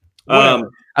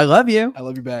 I love you. I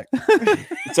love you back.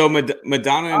 So Madonna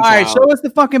and All right, Child, show us the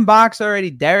fucking box already,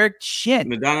 Derek. Shit.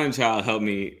 Madonna and Child helped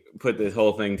me put this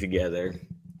whole thing together.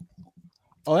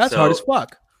 Oh, that's hard as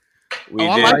fuck. We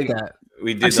I did like that.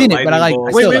 We did I've the seen it, but I like- lightning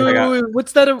I bolts. still Wait.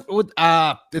 What's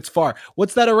that? It's far.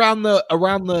 What's that around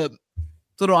the?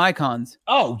 Little icons.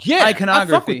 Oh yeah, I fuck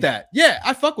Iconography. with that. Yeah,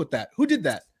 I fuck with that. Who did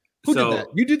that? Who So- did that?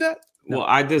 You did that? Well,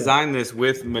 I designed this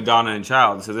with Madonna and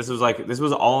Child, so this was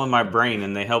all in my brain,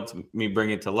 and they helped me bring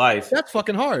it to life. That's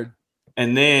fucking hard.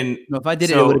 And then No, if I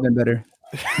did it, So- it would have been better.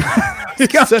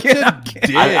 Such a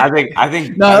dick. I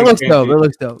think No, it looks dope. It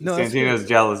looks dope. No, that's Santino's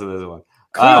jealous of this one.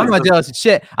 I'm not jealous of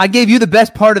shit. I gave you the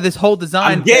best part of this whole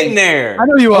design. I'm getting thing. there. I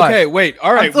know you are. Okay, wait.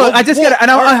 All right. Look, I just well, gotta,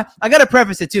 and I gotta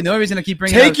preface it too. The only reason I keep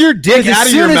bringing it take up, your dick because as out of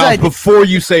soon your as I mouth did- before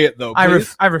you say it, though.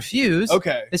 Please. I refuse.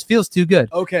 Okay. This feels too good.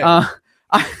 Okay.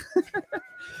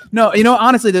 No,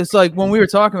 honestly, there's like when we were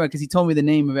talking about, because he told me the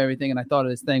name of everything, and I thought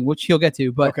of this thing, which he'll get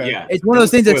to. But Okay. Yeah. it's one of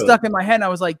those things that Spoiler. stuck in my head, and I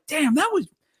was like, "Damn, that was,"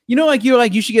 like you're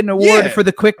like you should get an award Yeah. for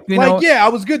the quick. Yeah, I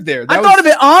was good there. I thought of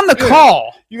it on the good.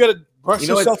 call. You got to brush You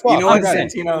know yourself what? off. You know what, I got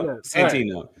it.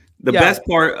 Santino. The Yeah. best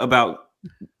part about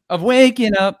Of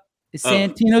waking up is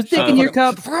Santino's dick in your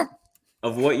cup.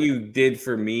 of what you did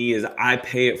for me is I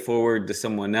pay it forward to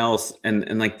someone else,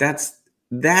 and like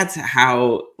that's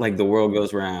how like the world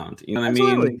goes round. You know what I mean?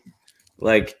 Absolutely.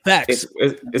 Like Facts.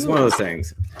 it's one of those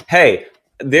things. Hey,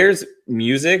 there's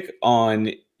music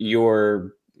on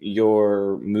your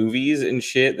movies and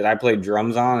shit that I played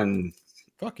drums on, and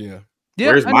fuck yeah. Yeah,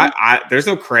 where's there's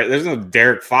no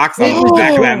Derek Fox on the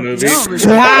back of that movie. Because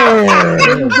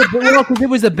it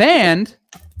was a band,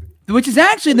 which is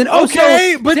actually then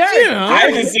okay, but Derek, you know, I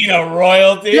haven't seen a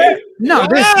royalty. No,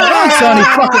 this Sonny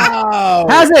fucking.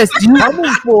 How's this?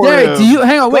 Derek, do you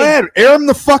hang on? Wait, go ahead, air him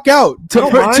the fuck out. Two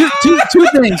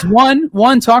things.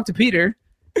 One, talk to Peter.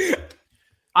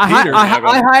 I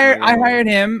hired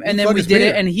him, and then we did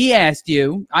it, and he asked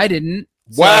you. I didn't.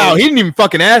 Wow, he didn't even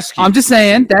fucking ask you. I'm just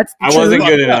saying I wasn't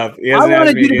good enough. I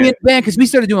wanted you to be in the band because we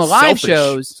started doing live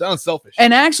shows. Sounds selfish.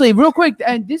 And actually, real quick,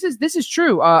 and this is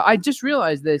true. I just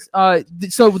realized this.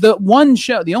 So the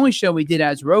only show we did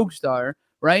as Rogue Star,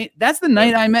 right? That's the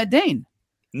night I met Dane.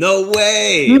 No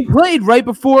way. He played right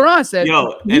before us. And I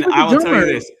will tell you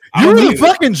this. You were the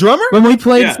fucking drummer when we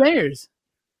played Stairs.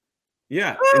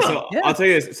 Yeah. And so I'll tell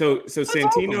you this. So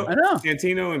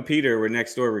Santino and Peter were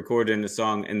next door recording the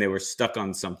song, and they were stuck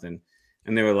on something.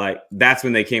 And they were like, that's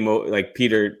when they came over. Like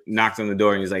Peter knocked on the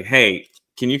door and he's like, "Hey,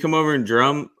 can you come over and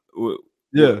drum?"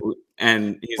 Yeah.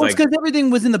 And he's it's because everything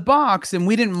was in the box, and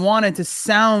we didn't want it to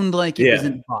sound like it was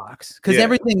in the box.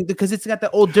 Because it's got the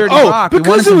old dirty box.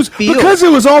 Because it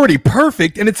was already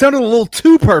perfect, and it sounded a little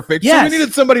too perfect. Yes. So we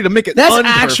needed somebody to make it. That's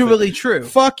unperfect. actually true.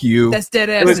 Fuck you. That's dead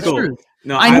ass cool. true.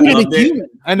 No, I needed a human.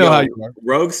 I know how you are.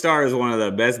 Rogue Star is one of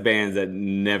the best bands that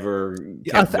never.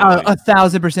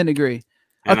 1,000% agree.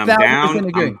 And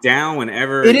I'm down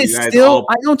whenever it is still.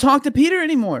 I don't talk to Peter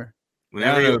anymore.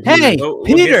 Whenever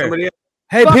Peter.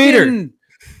 Hey, Peter.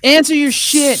 Answer your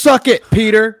shit. Suck it,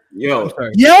 Peter. Yo,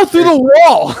 yell through the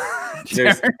wall.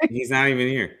 He's not even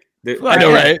here. I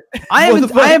know, right?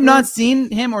 I have not seen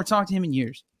him or talked to him in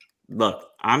years. Look,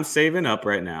 I'm saving up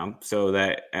right now so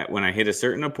that when I hit a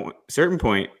certain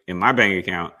point in my bank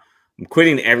account, I'm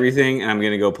quitting everything and I'm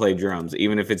gonna go play drums,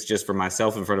 even if it's just for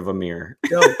myself in front of a mirror.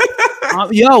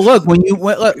 Yo, look,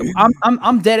 look,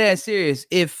 I'm dead ass serious.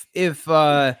 If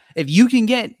you can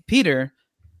get Peter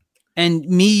and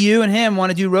me, you and him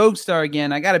want to do Rogue Star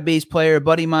again, I got a bass player, a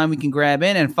buddy of mine we can grab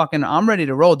in, and fucking I'm ready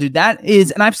to roll, dude. That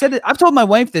is, and I've said it, I've told my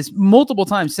wife this multiple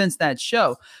times since that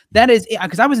show. That is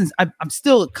because I'm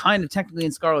still kind of technically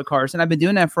in Scarlet Carson. I've been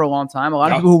doing that for a long time. A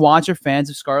lot of people who watch are fans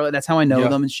of Scarlet. That's how I know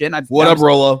them and shit. And what up,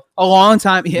 Rolo? A long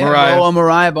time, Mariah.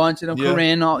 Mariah, a bunch of them,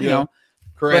 Corinne, you know.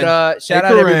 Corinne. But shout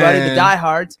out everybody, the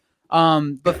diehards.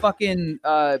 But fucking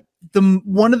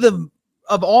one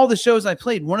of all the shows I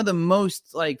played, one of the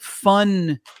most like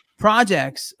fun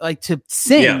projects like to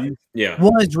sing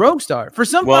was Rogue Star. For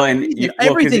some reason,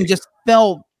 everything just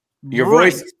felt your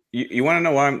voice. You want to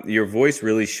know why? Your voice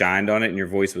really shined on it, and your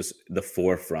voice was the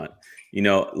forefront. You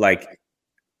know, like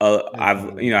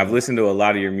I've listened to a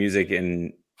lot of your music,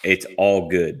 and it's all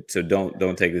good. So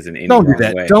don't take this in any wrong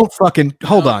way. Don't fucking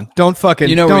hold on. Don't fucking.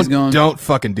 You know where he's going. Don't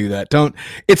fucking do that. Don't.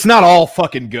 It's not all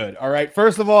fucking good. All right.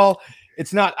 First of all,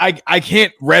 it's not. I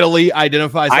can't readily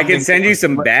identify. I can send you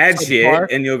some bad shit,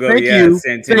 and you'll go. Thank you.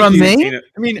 From me?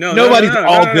 I mean, nobody's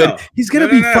all good. He's gonna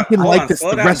be fucking like this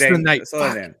the rest of the night.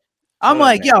 I'm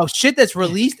like, yo, shit that's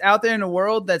released out there in the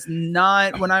world that's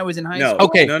not when I was in high school.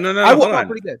 Okay. No. I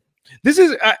pretty good. This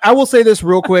is. I will say this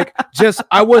real quick. Just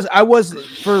I was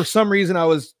for some reason I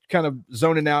was kind of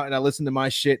zoning out, and I listened to my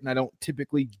shit, and I don't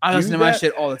typically. I listen to my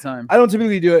shit all the time. I don't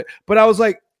typically do it, but I was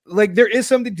like there is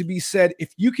something to be said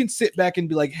if you can sit back and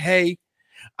be like, hey,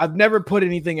 I've never put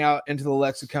anything out into the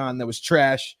lexicon that was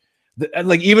trash.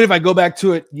 Like even if I go back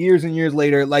to it years and years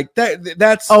later, like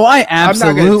that's I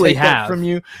absolutely have that from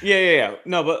you. Yeah.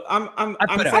 No, but I'm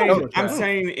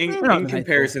saying in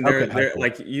comparison, they're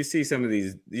like you see some of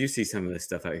this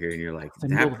stuff out here, and you're like,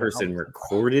 that person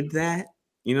recorded that.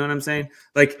 You know what I'm saying?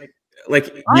 Like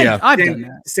I've done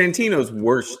that. Santino's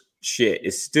worst shit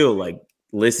is still like.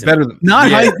 Listen, better than not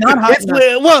high. It's not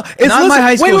my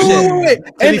high school shit.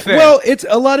 And well, it's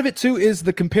a lot of it too is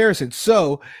the comparison.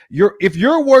 So if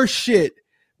your worst shit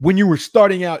when you were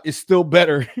starting out is still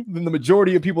better than the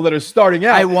majority of people that are starting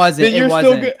out, it wasn't.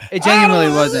 It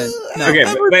genuinely wasn't. No. Okay,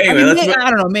 but anyway, I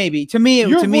don't know. Maybe to me, it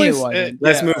wasn't.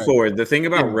 Let's move forward. The thing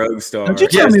about Rogue Star. Don't you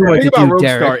tell me what to do, Rogue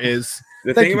Derek. Star is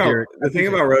the thing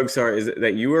about Rogue Star is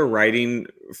that you were writing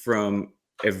from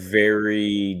a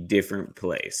very different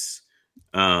place.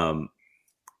 And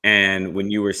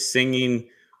when you were singing,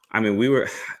 I mean,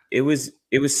 it was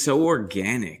so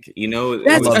organic, you know.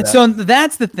 So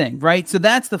that's the thing, right? So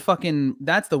that's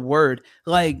the word.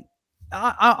 Like,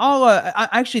 I'll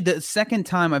actually the second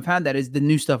time I've had that is the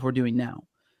new stuff we're doing now.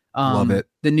 Love it.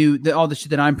 All the shit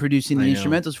that I'm producing the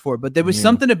instrumentals for. But there was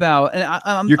something about, and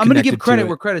I'm going to give credit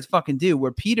where credit's fucking due.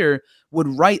 Where Peter would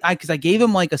write, because I gave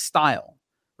him like a style.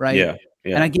 right? Yeah.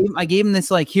 Yeah. And I gave him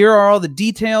this, like, here are all the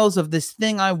details of this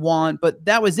thing I want, but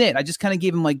that was it. I just kind of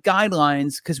gave him like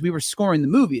guidelines because we were scoring the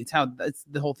movie. It's how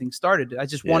the whole thing started. I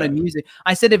just wanted music.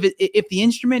 I said, if the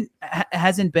instrument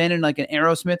hasn't been in like an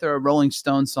Aerosmith or a Rolling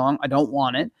Stone song, I don't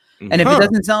want it. And if it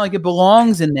doesn't sound like it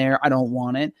belongs in there, I don't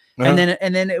want it. And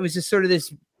then it was just sort of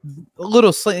this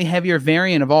little slightly heavier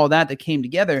variant of all that came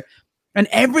together. And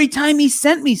every time he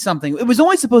sent me something, it was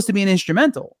only supposed to be an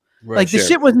instrumental. Right, like the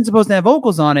shit wasn't supposed to have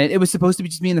vocals on it. It was supposed to be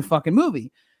just be in the fucking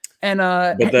movie. And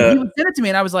he would send it to me,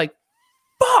 and I was like,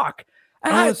 "Fuck!"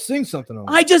 I sing something on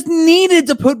it. I just needed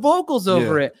to put vocals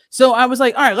over it. So I was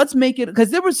like, "All right, let's make it," because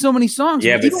there were so many songs.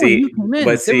 Yeah, but see,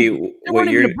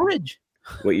 bridge.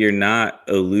 What you're not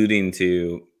alluding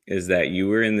to is that you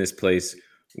were in this place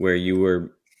where you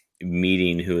were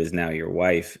meeting who is now your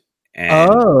wife.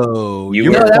 And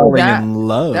you were falling in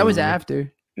love. That was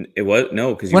after. It was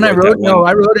because when I wrote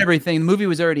everything. The movie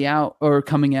was already out or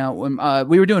coming out when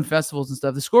we were doing festivals and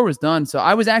stuff. The score was done, so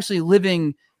I was actually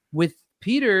living with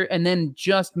Peter and then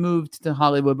just moved to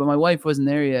Hollywood, but my wife wasn't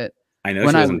there yet. I know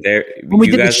she wasn't there when we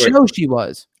did the show. She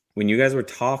was. When you guys were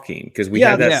talking, because we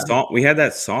had that song, we had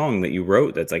that song that you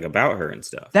wrote that's like about her and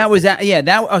stuff. That was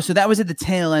so that was at the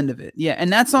tail end of it,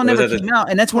 and that song never came out,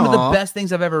 and that's one of the best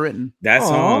things I've ever written. That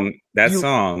song,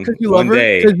 one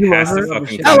day has to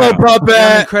fucking come Hello, out. puppet.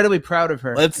 I'm incredibly proud of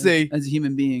her. Let's see, as a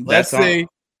human being. That song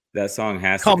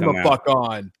has to come the fuck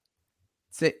on.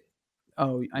 Say.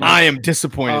 Oh, I am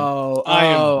disappointed. I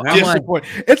am disappointed.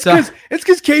 Like, it's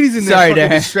because Katie's in there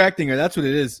distracting her. That's what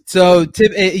it is. So,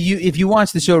 if you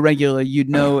watch the show regularly, you'd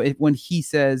know when he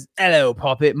says "Hello,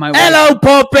 puppet," Hello,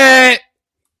 puppet.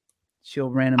 She'll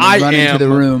randomly run into the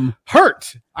room.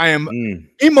 Hurt. I am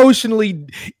emotional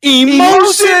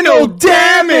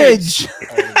damage.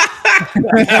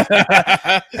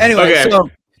 Anyway, so.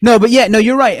 No, but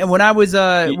you're right. And when I was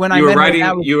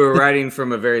you were writing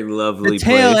from a very lovely place.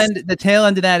 The tail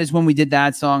end of that is when we did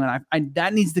that song, and I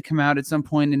that needs to come out at some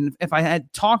point. And if I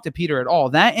had talked to Peter at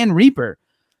all, that and Reaper,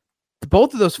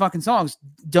 both of those fucking songs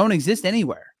don't exist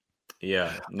anywhere.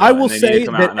 Yeah, I will say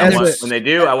that when they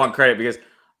do, I want credit because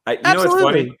you know what's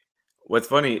funny. What's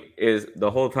funny is the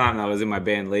whole time I was in my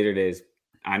band Later Days,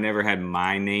 I never had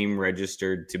my name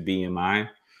registered to BMI,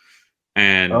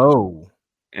 and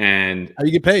And how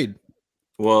you get paid?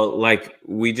 Well, like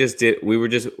we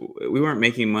weren't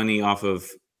making money off of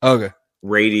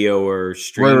radio or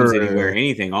streams anywhere,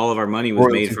 anything. All of our money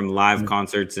was made from live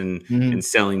concerts and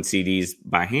selling CDs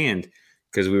by hand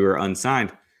because we were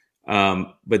unsigned.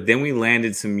 But then we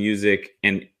landed some music,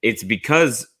 and it's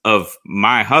because of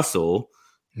my hustle.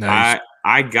 Nice.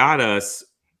 I got us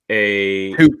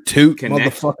a toot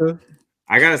motherfucker.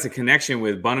 I got us a connection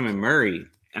with Bunham and Murray.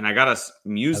 And I got us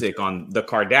music on the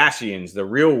Kardashians, the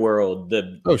Real World,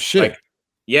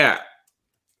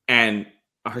 and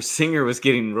our singer was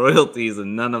getting royalties,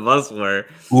 and none of us were.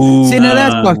 Ooh, see, now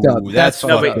that's fucked up. That's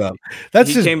fucked up.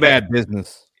 That's just bad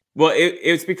business. Well,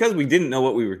 it's because we didn't know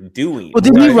what we were doing. Well,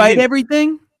 did he write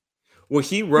everything? Well,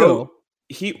 he wrote.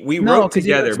 We wrote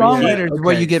together. Songwriters is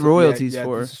what you get royalties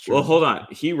for. Well, hold on.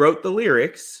 He wrote the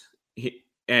lyrics.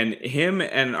 And him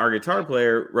and our guitar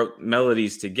player wrote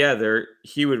melodies together.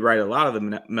 He would write a lot of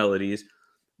the melodies,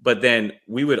 but then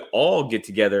we would all get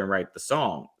together and write the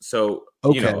song. So,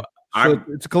 it's a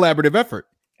collaborative effort.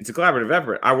 It's a collaborative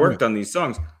effort. I worked on these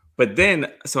songs, but then,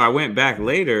 so I went back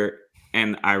later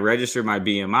and I registered my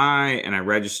BMI and I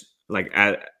registered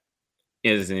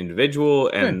as an individual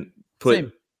and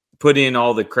put in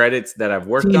all the credits that I've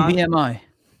worked on. BMI.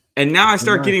 And now I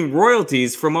start getting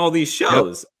royalties from all these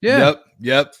shows. Yep.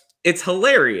 It's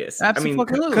hilarious. Absolutely.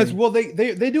 Because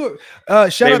they do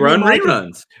it. Shout out run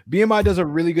reruns. BMI does a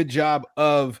really good job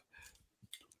of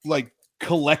like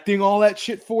collecting all that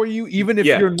shit for you, even if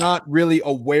you're not really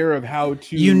aware of how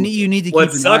to. You need to.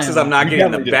 What sucks is I'm not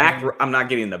getting the back. I'm not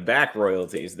getting the back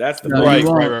royalties. That's the right.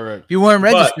 If you weren't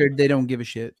registered, they don't give a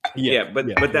shit.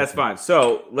 But that's fine.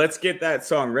 So let's get that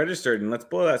song registered and let's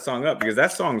blow that song up because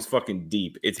that song's fucking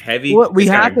deep. It's heavy. It's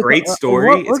got a great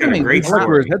story. It's got a great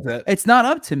story. It's not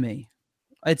up to me.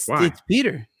 It's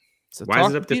Peter. So why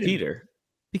is it up to Peter?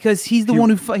 Because he's the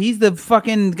one he's the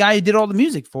fucking guy who did all the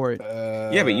music for it.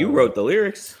 Yeah, but you wrote the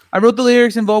lyrics. I wrote the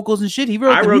lyrics and vocals and shit. He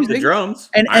wrote. I wrote the drums.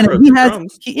 And but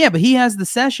he has the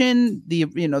session,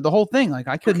 the whole thing. Like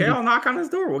I couldn't. Okay, I'll knock on his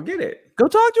door. We'll get it. Go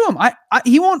talk to him.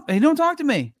 He won't. He don't talk to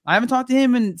me. I haven't talked to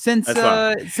him since.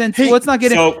 Let's not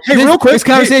get it. Real quick, this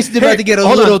conversation's about to get a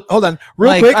little. Hold on,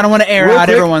 real quick. I don't want to air out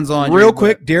everyone's on. Real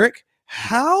quick, Derek.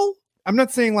 How? I'm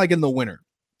not saying like in the winter,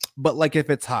 but like if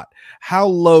it's hot, how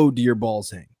low do your balls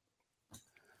hang?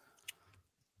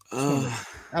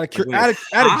 Out of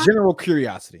general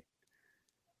curiosity.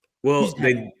 Well,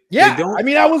 they don't. I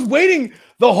mean, I was waiting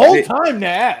the whole time to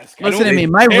ask. Listen to me.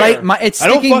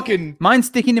 Mine's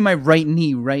sticking to my right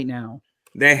knee right now.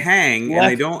 They hang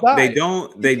and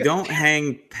they don't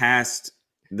hang past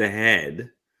the head.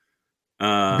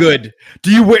 Good.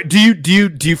 Do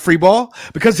you free ball?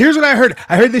 Because here's what I heard.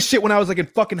 I heard this shit when I was like in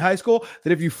fucking high school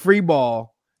that if you free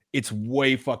ball, it's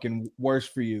way fucking worse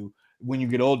for you when you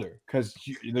get older. Because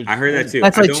I heard that too.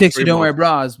 That's like chicks who don't wear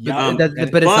bras, but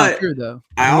it's not true though.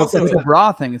 It's a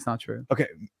bra thing. It's not true. Okay.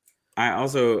 I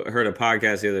also heard a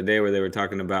podcast the other day where they were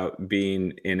talking about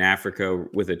being in Africa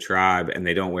with a tribe and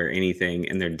they don't wear anything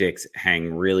and their dicks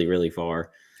hang really, really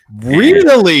far.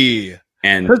 Really?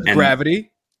 And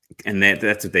gravity. And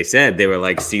that's what they said. They were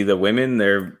like, see the women,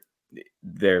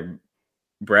 their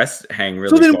breasts hang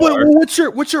really far. So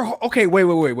then what's your okay,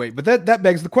 wait. But that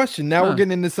begs the question. Now we're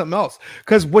getting into something else.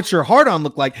 Because what's your hard on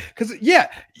look like? Because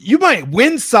you might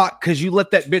windsock because you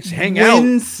let that bitch hang out.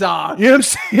 Windsock. You know what I'm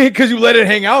saying? Because you let it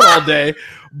hang out all day.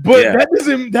 But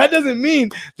that doesn't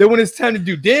mean that when it's time to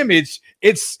do damage,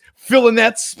 it's filling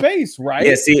that space, right?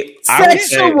 Yeah, see,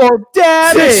 sexual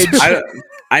damage.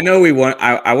 I know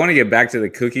I want to get back to the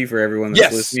cookie for everyone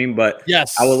that's listening, but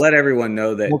I will let everyone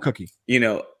know that more cookie.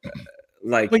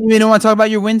 Like, but you don't want to talk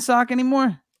about your windsock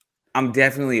anymore? I'm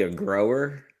definitely a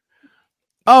grower.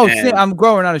 Oh, I'm a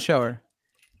grower, not a shower.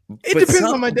 It depends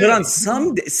on my day. But on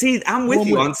some days, I'm with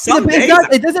you. On some days,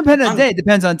 it doesn't depend on the day. It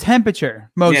depends on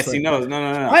temperature, mostly. Yeah, see,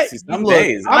 no. Some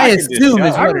days, I assume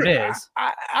is what it is.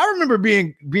 I remember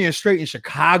being straight in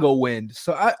Chicago wind,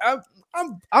 so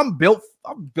I'm built.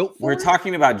 I'm built for We're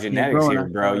talking about genetics here,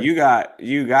 bro. You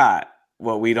got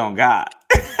what we don't got.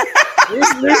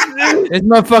 This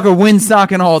motherfucker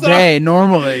windsocking all day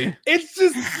normally. It's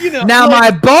just Now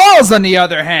my balls, on the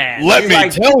other hand. Let me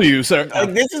tell you, sir.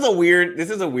 Like, this is a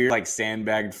weird like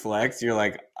sandbagged flex. You're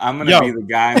like, I'm gonna be the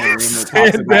guy in the room that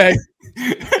talks about.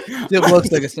 It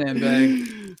looks like a sandbag.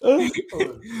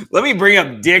 Let me bring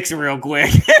up dicks real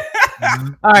quick.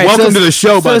 All right, welcome to the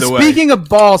show. By the way, speaking of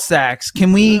ball sacks,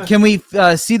 can we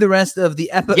see the rest of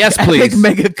the Epic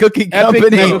Mega Cookie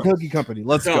Company?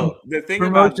 Let's go. The thing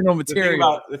promotional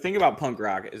material. The thing about punk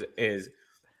rock is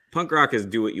punk rock is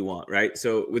do what you want, right?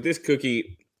 So with this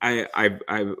cookie, I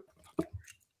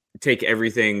take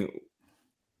everything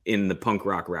in the punk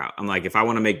rock route. I'm like, if I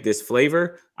want to make this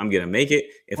flavor, I'm gonna make it.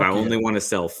 If I only want to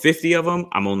sell 50 of them,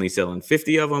 I'm only selling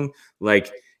 50 of them.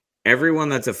 Like, everyone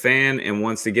that's a fan and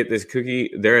wants to get this cookie,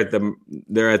 they're at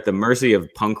the mercy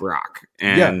of punk rock,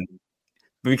 and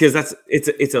because this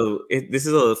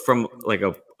is from like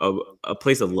a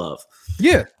place of love.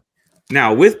 Yeah.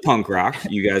 Now with punk rock,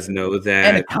 you guys know that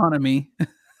and economy.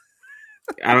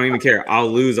 I don't even care. I'll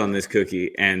lose on this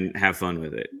cookie and have fun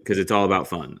with it because it's all about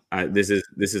fun. This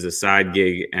is a side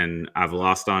gig, and I've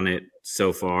lost on it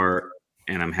so far,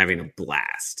 and I'm having a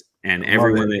blast. And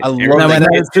everyone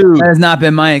that has not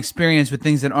been my experience with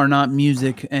things that are not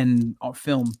music and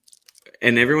film.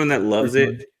 And everyone that loves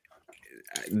it,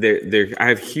 I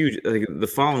have huge, like, the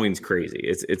following's crazy.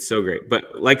 It's so great.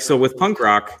 But like, so with punk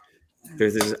rock,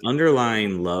 there's this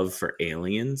underlying love for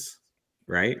aliens,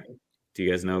 right? Do you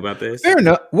guys know about this? Fair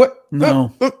enough. What?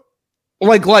 No.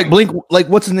 Like Blink, like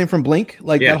what's his name from Blink?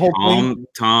 Like that whole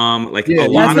Tom, like a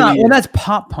lot of that's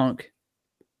pop punk.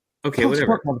 Okay,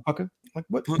 whatever. Like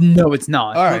what? No, it's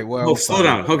not. All right, well, slow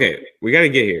down. Okay, we got to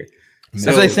get here.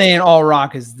 That's like saying all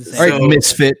rock is the same. All right,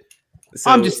 misfit.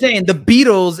 So, I'm just saying the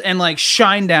Beatles and like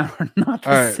Shinedown are not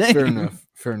the same.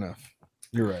 Fair enough.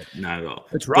 You're right. Not at all.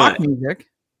 It's rock music.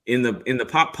 In the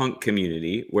pop punk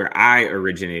community where I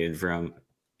originated from,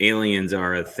 aliens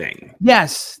are a thing.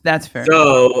 Yes, that's fair.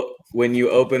 So when you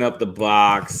open up the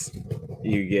box,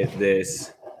 you get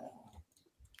this.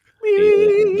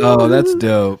 Oh, that's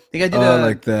dope. I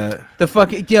like that. The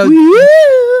fucking no.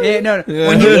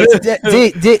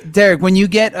 Derek, when you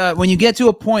get to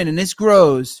a point and this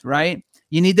grows, right?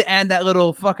 You need to add that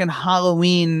little fucking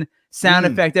Halloween sound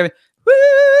effect. Yeah,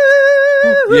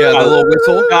 the little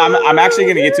whistle. No, I'm actually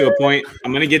gonna get to a point.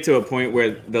 I'm gonna get to a point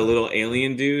where the little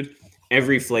alien dude,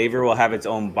 every flavor will have its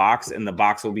own box, and the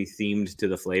box will be themed to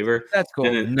the flavor. That's cool.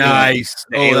 Nice.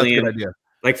 Alien, that's a good idea.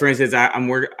 Like, for instance, I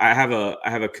have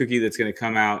a cookie that's going to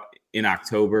come out in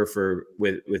October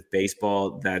with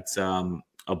baseball. That's a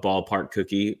ballpark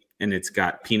cookie, and it's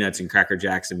got peanuts and Cracker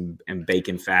Jacks and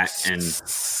bacon fat. And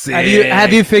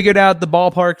have you figured out the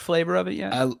ballpark flavor of it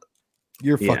yet?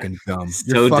 You're fucking dumb.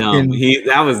 So dumb.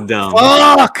 That was dumb.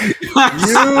 Fuck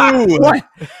you. What?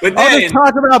 But then, all this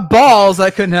talk about balls,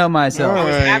 I couldn't help myself.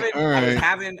 I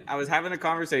was having a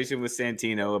conversation with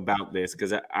Santino about this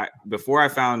because before I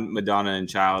found Madonna and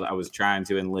Child, I was trying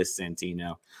to enlist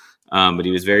Santino, but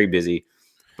he was very busy.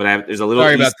 but there's a little.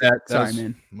 Sorry Easter, about that.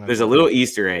 Sorry, man. There's a little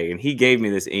Easter egg, and he gave me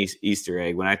this Easter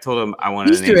egg when I told him I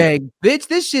wanted Easter egg, bitch.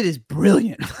 This shit is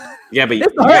brilliant. Yeah, but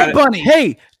It's all funny.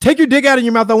 Hey, take your dick out of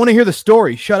your mouth. I want to hear the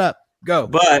story. Shut up. Go.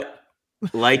 But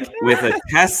like with a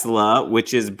Tesla,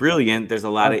 which is brilliant, there's a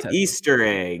lot of Tesla. Easter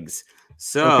eggs.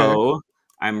 So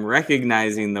I'm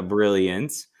recognizing the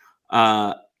brilliance.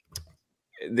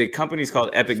 The company's called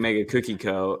Epic Mega Cookie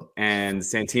Co. And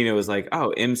Santino was like,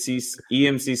 "Oh,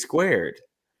 EMC squared."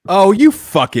 Oh, you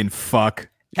fucking fuck.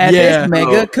 Epic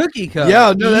Mega Cookie Co.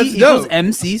 Yeah, no, that's equals dope.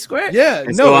 MC squared. Yeah,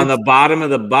 And so on the bottom of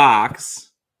the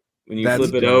box, when you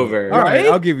flip it over, all right,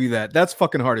 I'll give you that. That's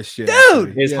fucking hard as shit,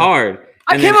 dude. it's hard.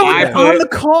 I And came then up with it on the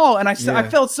call, and I Yeah.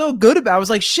 felt so good about it. I was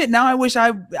like, shit, now I wish I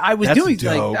was That's doing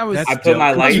dope. like that was. That's I put my I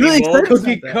was lightning really bolt. excited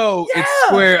Cookie about that. Co. It's Yeah.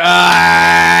 square.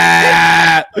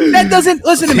 That doesn't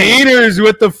listen to me, Taters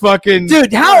with the fucking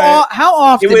dude. How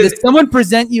often It was- does someone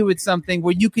present you with something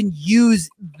where you can use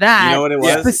that You know what it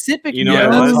was? specific You know what it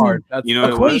was? hard. You know what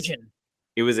it was? equation?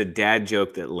 It was a dad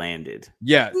joke that landed.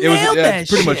 Yeah, it was Nailed that's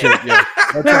that pretty much shit. it. Yeah,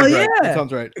 that Hell sounds right. yeah. That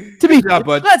sounds right. To be Yeah,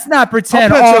 bud. let's not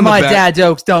pretend I'll pat you all on the my back. dad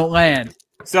jokes don't land.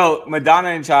 So Madonna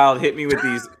and Child hit me with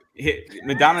these.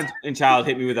 Madonna and Child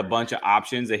hit me with a bunch of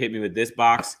options. They hit me with this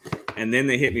box, and then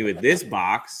they hit me with this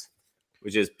box,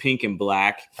 which is pink and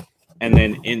black. And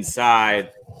then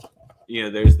inside,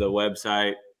 there's the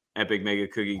website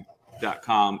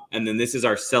epicmegacookie.com, and then this is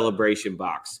our celebration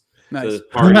box. Nice. So this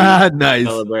party, Nice.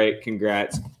 celebrate,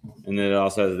 congrats, and then it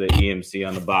also has the EMC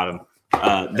on the bottom.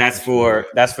 That's for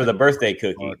the birthday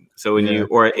cookie. So when you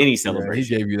or any Yeah, he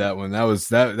celebration. gave you that one. That was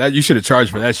that. You should have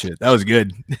charged for that shit. That was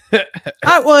good. In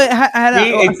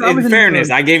fairness,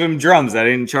 I gave him drums. I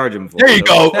didn't charge him for. There you it.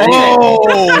 go. Now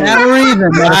Oh, we're even.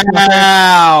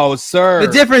 wow, sir.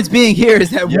 The difference being here is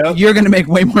that Yep. you're going to make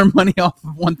way more money off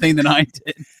of one thing than I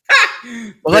did.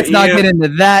 But let's not get into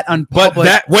that on But public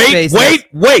that wait.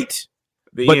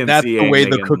 The But EMC that's the ain't way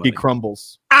the making cookie money.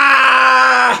 crumbles.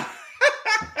 Ah!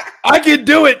 I could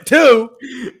do it too.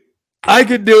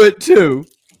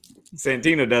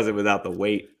 Santino does it without the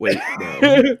weight.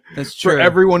 Though. That's true. For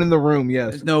everyone in the room,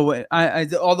 yes. There's no way.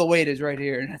 All the weight is right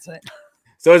here, and that's it.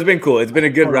 So it's been cool. It's been a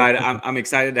good ride. I'm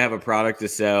excited to have a product to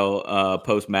sell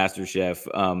post MasterChef.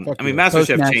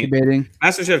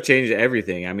 MasterChef changed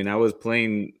everything. I mean, I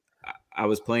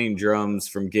was playing drums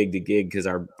from gig to gig because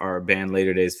our band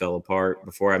Later Days fell apart.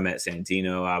 Before I met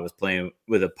Santino, I was playing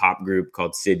with a pop group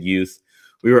called Sid Youth.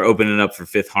 We were opening up for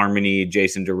Fifth Harmony,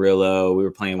 Jason Derulo. We were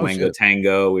playing Wango shit.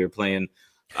 Tango. We were playing.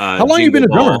 How long you been a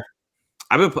drummer?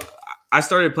 I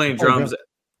started playing drums.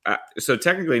 So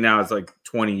technically now it's like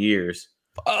 20 years.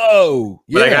 Oh,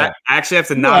 But yeah. I actually have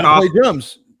to You know knock how off. to play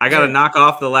drums. I got to knock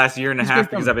off the last year and a Who's half good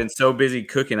because drummer? I've been so busy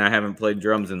cooking. I haven't played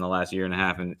drums in the last year and a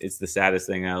half, and it's the saddest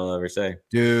thing I'll ever say.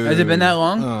 Dude. Has it been that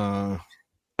long?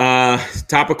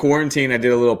 Top of quarantine, I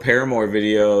did a little Paramore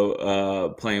video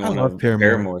playing I one love of Paramore.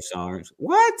 Paramore songs.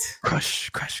 What? Crush.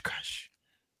 I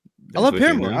That's love what you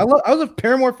Paramore. know. I was a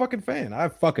Paramore fucking fan. I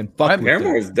fucking fucked with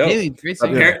Paramore them. is dope. Haley, great But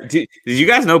singer. Did you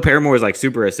guys know Paramore is like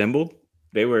super assembled?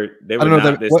 They were I don't know not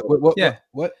that. this. What? Yeah.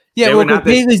 What? Yeah, They well, were not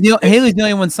Haley's the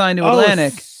only one signed to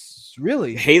Atlantic.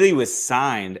 Really? Haley was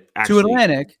signed To actually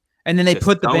Atlantic, and then they to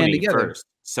put the band Sony together. first.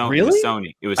 It Really? was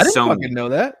Sony. It was I didn't Sony. fucking know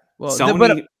that. Well,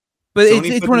 Sony, but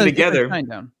Sony it's put one of them the together. Signed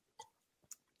down.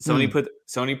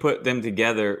 Sony put them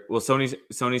together. Well,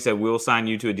 Sony said we'll sign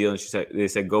you to a deal, and they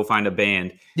said go find a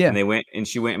band. Yeah. And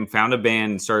she went and found a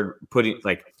band and started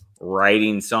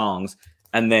writing songs.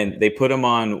 And then they put them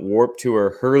on Warped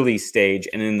Tour Hurley stage,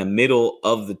 and in the middle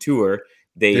of the tour,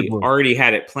 they already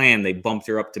had it planned. They bumped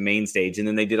her up to main stage, and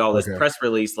then they did all this press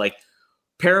release like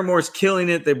Paramore's killing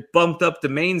it. They bumped up to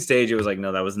main stage. It was like,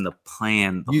 no, that wasn't the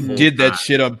plan. the You whole did that time.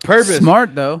 shit on purpose.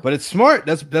 Smart though. But it's smart.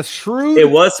 That's shrewd. It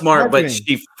was smart, but marketing.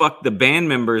 she fucked the band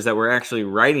members that were actually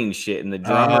writing shit, and the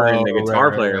drummer and the Oh, guitar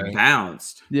right, player right.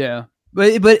 bounced. Yeah.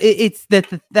 But it's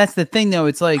that's the thing though.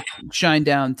 It's like Shine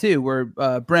Down too, where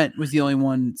Brent was the only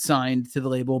one signed to the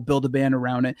label, build a band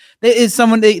around it. There is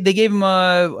someone they gave him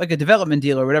a development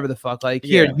deal or whatever the fuck. Like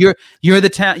here, you're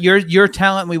the your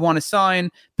talent. We want to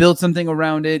sign, build something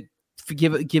around it,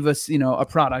 give us a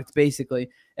product basically.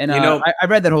 And I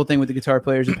read that whole thing with the guitar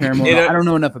players and Paramore. I don't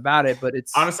know enough about it, but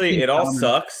it's honestly, it all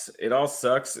sucks. It all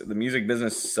sucks. The music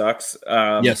business sucks.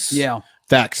 Yes. Yeah.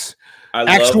 Facts. I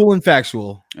Actual and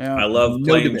factual. Yeah. I love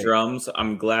No playing debate. drums.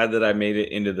 I'm glad that I made it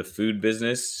into the food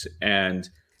business.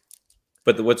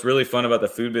 But what's really fun about the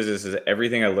food business is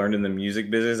everything I learned in the music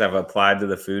business, I've applied to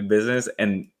the food business.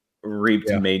 And reaped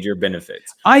major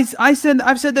benefits. I've said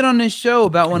that on this show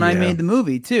about when I made the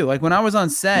movie too. Like when I was on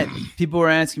set, people were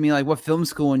asking me like what film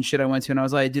school and shit I went to, and I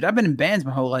was like, dude, I've been in bands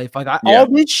my whole life. Like all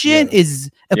this shit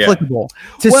is applicable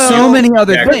to so many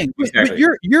other things. But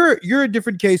you're a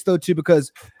different case though too,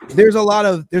 because there's a lot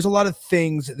of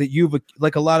things that you've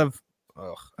like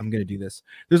I'm gonna do this.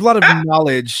 There's a lot of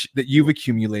knowledge that you've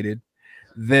accumulated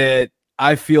that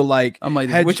I feel like I'm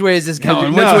like, which way is this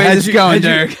going? Which way is this going,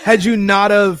 Derek? Had you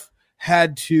not have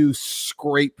had to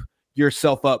scrape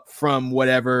yourself up from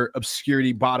whatever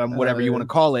obscurity bottom, whatever you want to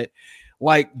call it,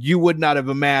 like you would not have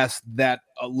amassed that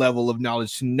level of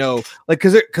knowledge to know, like,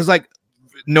 because like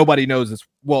nobody knows this.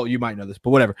 Well, you might know this, but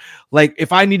whatever. Like,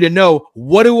 if I need to know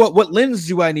what lens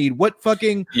do I need? What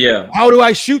fucking how do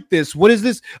I shoot this? What is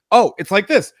this? Oh, it's like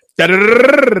this.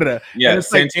 Yeah,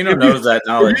 Santino knows that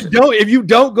knowledge. If you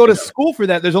don't go to school for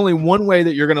that, there's only one way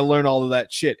that you're going to learn all of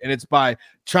that shit, and it's by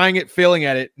trying it, failing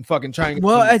at it, and fucking trying it.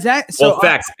 Well, exactly. So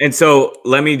facts. And so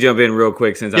let me jump in real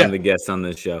quick since I'm the guest on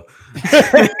this show.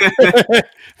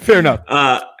 Fair enough.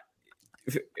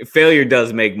 Failure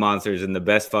does make monsters in the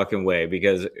best fucking way,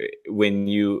 because when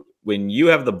you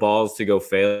have the balls to go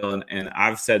fail, and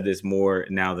I've said this more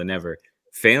now than ever,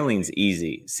 failing's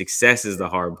easy. Success is the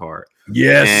hard part.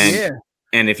 Yes.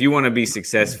 And if you want to be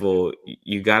successful,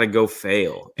 you got to go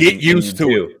fail. Get used to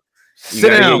it.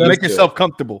 Sit down. Make yourself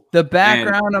comfortable. The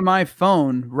background of my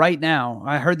phone right now,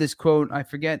 I heard this quote. I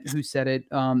forget who said it,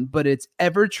 but it's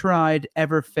ever tried,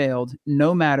 ever failed.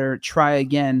 No matter, try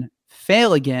again,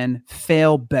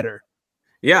 fail better.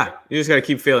 Yeah, you just got to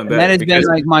keep failing better. And that has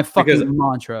been like my fucking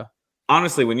mantra.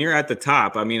 Honestly, when you're at the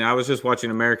top, I mean, I was just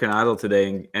watching American Idol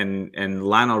today, and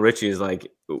Lionel Richie is like,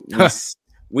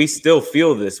 we still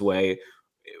feel this way.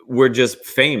 We're just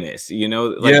famous, you know.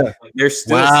 Like they're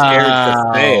still scared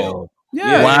to fail.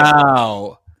 Yeah.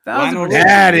 Wow.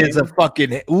 That is a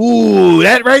fucking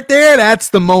that right there.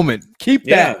 That's the moment. Keep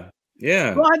that.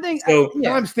 Yeah. Well, I think so.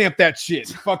 Timestamp that shit.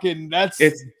 Fucking write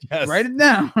it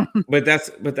down. but that's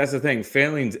the thing.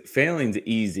 Failing's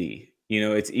easy. You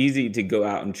know, it's easy to go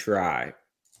out and try,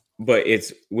 but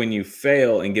it's when you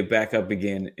fail and get back up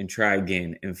again and try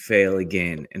again and fail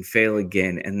again and fail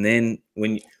again, and then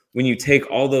when you take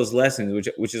all those lessons,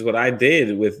 which is what I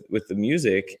did with the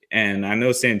music, and I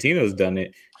know Santino's done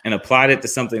it and applied it to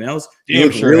something else, you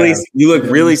look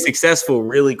really successful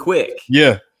really quick.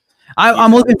 Yeah.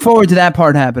 I'm looking forward to that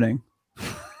part happening.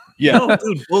 Yeah, no,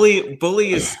 dude,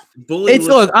 bully is. It's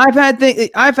look. I've had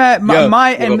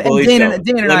my and Dan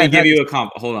and I. Let me give you a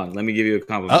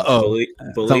compliment.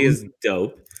 Bully is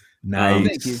dope. Nice.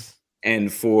 Thank you.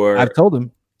 And I've told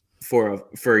him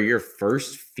for your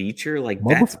first feature, like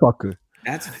motherfucker.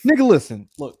 That's nigga. Listen,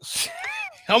 look.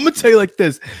 I'm gonna tell you like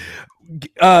this.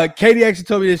 Katie actually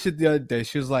told me this shit the other day.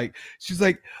 She's like,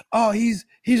 oh, he's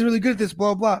really good at this.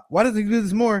 Blah blah. Why doesn't he do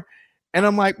this more? And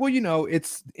I'm like, well, you know,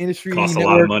 it's industry. Costs a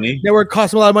lot of money. Network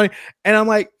costs a lot of money. And I'm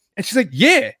like, and she's like,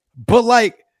 yeah, but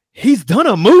like, he's done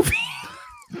a movie.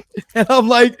 And I'm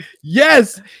like,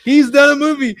 yes, he's done a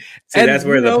movie. See, and that's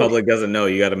where the public doesn't know.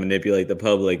 You got to manipulate the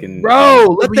public. And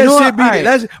let that shit be.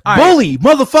 That's Bully,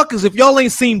 motherfuckers. If y'all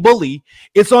ain't seen Bully,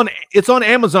 it's on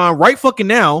Amazon right fucking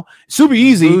now. Super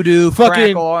easy. Voodoo,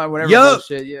 fucking whatever.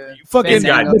 Shit, yeah. Fucking it's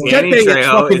got Danny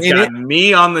Trejo. It's got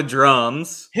me on the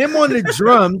drums. Him on the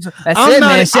drums. That's I'm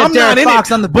not in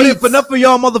it. On the but if enough of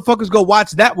y'all motherfuckers go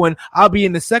watch that one, I'll be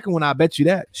in the second one. I bet you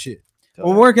that shit.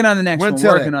 We're working on the next one.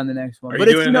 Are you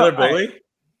doing another Bully?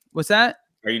 What's that?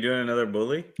 Are you doing another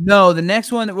Bully? No, the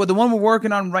next one. Well, the one we're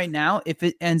working on right now, if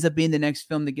it ends up being the next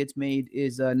film that gets made,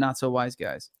 is Not So Wise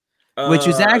Guys, which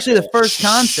is actually the first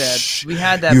concept. We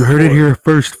had that. You heard it here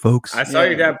first, folks. I saw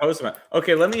your dad post about.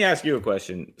 Okay, let me ask you a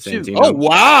question, Santino. Oh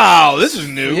wow, this is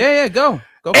new. Yeah, go.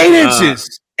 8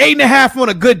 inches, 8.5 on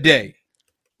a good day.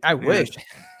 I wish.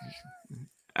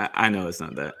 I know it's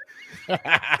not that.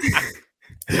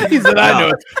 He said, "I know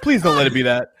it. Please don't let it be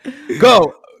that."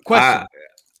 Go. Question.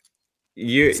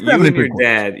 You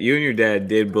and your dad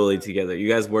did Bully together. You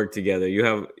guys worked together. You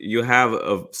have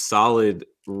a solid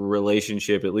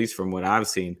relationship, at least from what I've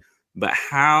seen. But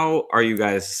how are you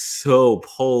guys so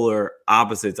polar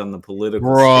opposites on the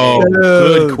political stage?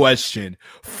 Good question.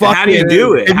 How do you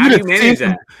do it? How do you manage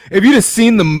that? If you'd have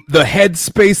seen the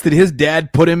headspace that his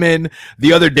dad put him in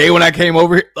the other day when I came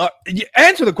over here,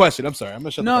 answer the question. I'm sorry. I'm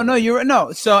gonna shut the No, you're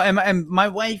no. So and my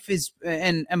wife is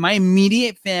and my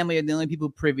immediate family are the only people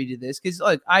privy to this, because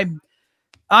like I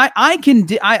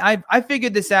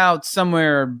figured this out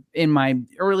somewhere in my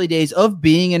early days of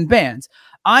being in bands.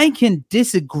 I can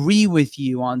disagree with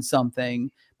you on something,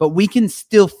 but we can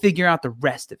still figure out the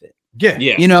rest of it. Yeah.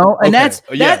 You know, and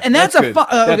Okay.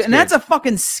 that's That's a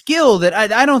fucking skill that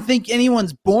I don't think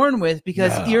anyone's born with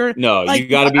because you're you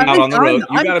got to be out on the road.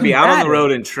 You got to be out on the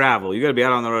road and travel. You got to be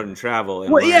out on the road and travel.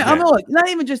 Well, I'm not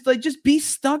even just be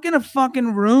stuck in a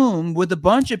fucking room with a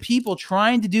bunch of people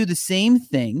trying to do the same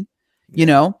thing, you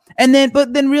know, and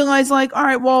then realize like, all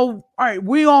right,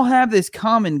 we all have this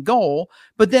common goal,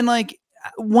 but then like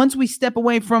once we step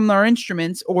away from our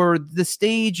instruments or the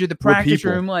stage or the practice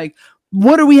room, like,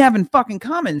 what do we have in fucking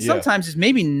common? Sometimes it's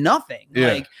maybe nothing.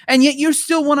 Like, and yet you're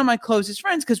still one of my closest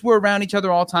friends because we're around each other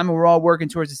all the time and we're all working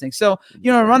towards this thing. So, you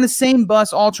know, we're on the same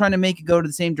bus, all trying to make it go to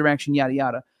the same direction, yada,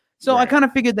 yada. So I kind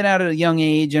of figured that out at a young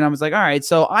age. And I was like, all right,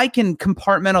 so I can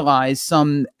compartmentalize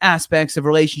some aspects of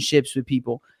relationships with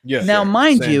people. Yes, now,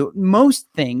 mind you, most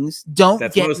things don't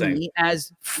get me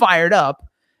as fired up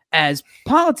as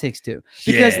politics do,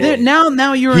 because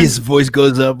now you're his voice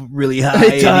goes up really high.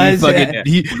 It does.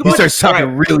 He starts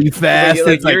talking really fast.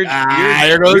 It's like,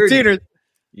 here goes Teeter.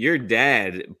 Your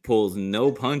dad pulls no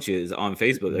punches on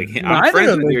Facebook. Like, I'm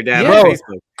friends with your dad on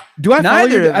Facebook. Do I follow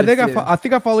your dad? I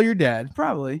think I follow your dad.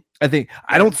 Probably. I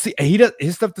don't see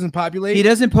his stuff doesn't populate. He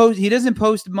doesn't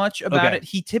post much about it.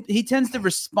 He tends to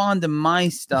respond to my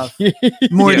stuff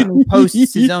more than he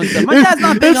posts his own stuff. My dad's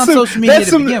not big on social media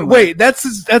to begin with. Wait,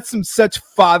 that's some such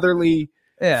fatherly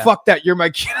fuck that you're my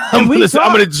kid. I'm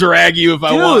gonna drag you if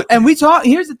I want. And we talk.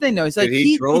 Here's the thing though. It's like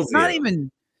it's not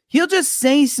even. He'll just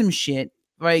say some shit,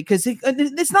 right? Because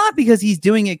it's not because he's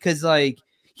doing it because like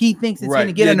he thinks it's going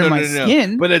to get under my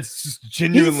skin. But it's just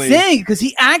genuinely he's saying because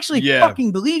he actually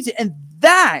fucking believes it, and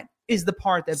that is the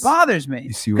part that bothers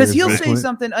me. Because he'll say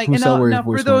something like, now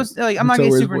for those like, I'm not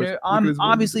getting super new. I'm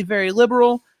obviously very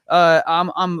liberal. I'm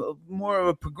more of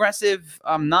a progressive.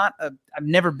 I've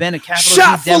never been a capitalist.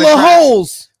 Shot full of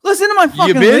holes. Listen to my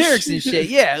fucking lyrics and shit.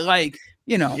 Yeah, like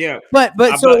you know. Yeah. But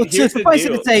so suffice it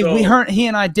to say, he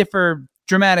and I differ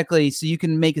dramatically, so you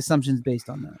can make assumptions based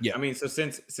on that. Yeah, I mean, so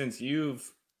since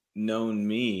you've known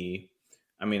me,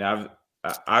 I mean, I've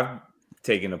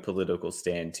taken a political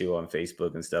stand too on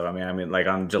Facebook and stuff. I mean, like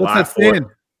on July 4th.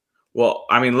 Well,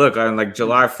 I mean, look, on like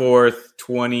July 4th,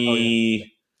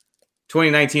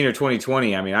 2019 or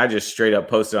 2020. I mean, I just straight up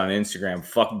posted on Instagram,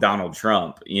 "Fuck Donald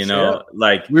Trump." You know,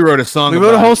 like we wrote a song. We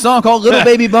wrote a whole song called "Little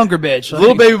Baby Bunker Bitch."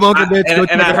 Little Baby Bunker Bitch.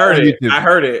 And I heard it. I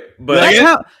heard it, but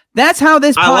that's how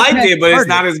this. I liked it, but it's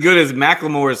not as good as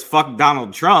Macklemore's "Fuck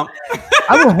Donald Trump."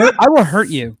 I will hurt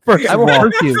you. First, I will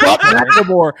hurt you. Fuck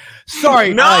Macklemore.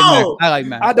 Sorry, no, I like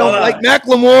Mac. I don't like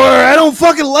Macklemore. I don't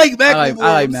fucking like Macklemore.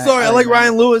 I like Mac. Sorry, I like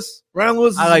Ryan Lewis. Ryan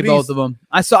Lewis. I like both of them.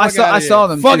 I saw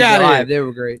them. Fuck out of here. They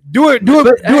were great. Do it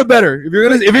better. If you're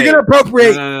gonna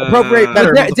appropriate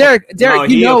better. Derek, no,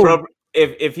 you know,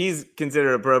 if he's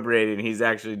considered appropriating, he's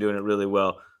actually doing it really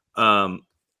well. I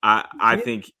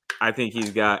think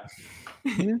he's got.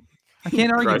 I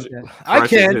can't argue with that. I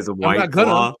can. I'm not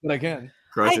gonna, but I can.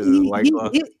 Crushes his white claw.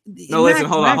 No, listen.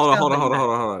 Hold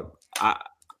on.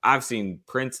 I've seen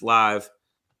Prince live.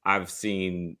 I've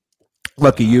seen.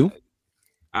 Lucky you.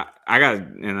 I got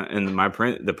in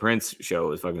the Prince show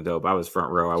was fucking dope. I was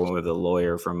front row. I went with a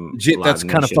lawyer from. That's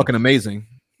kind of fucking amazing.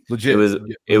 Legit.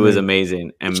 It was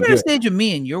amazing. And you're on stage with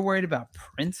me, and you're worried about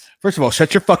Prince. First of all,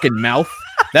 shut your fucking mouth.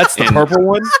 That's the purple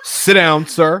one. Sit down,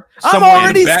 sir. I'm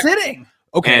already sitting.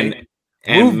 Okay.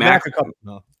 And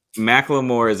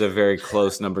Macklemore is a very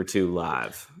close number 2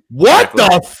 live. What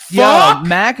the fuck? Yeah,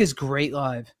 Mac is great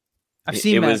live. I've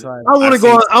seen Mac live. I want to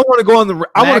go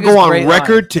on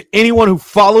record to anyone who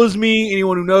follows me,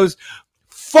 anyone who knows.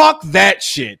 Fuck that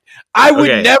shit. I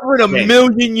would never in a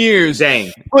million years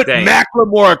put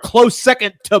Macklemore a close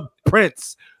second to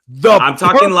Prince. I'm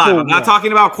talking live. I'm not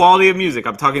talking about quality of music.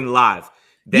 I'm talking live.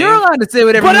 You're allowed to say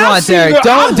whatever you want, Derek.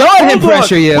 Don't let him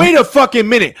pressure you. Wait a fucking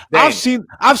minute. I've seen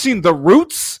The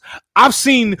Roots. I've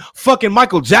seen fucking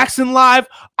Michael Jackson live.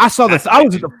 I was at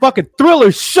the fucking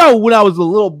Thriller show when I was a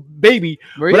little baby.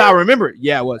 But I remember it.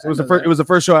 Yeah, it was. It was the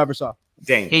first show I ever saw.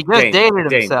 Dane. He just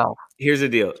dated himself. Here's the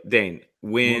deal, Dane.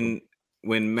 When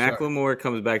Macklemore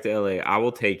comes back to LA, I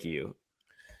will take you.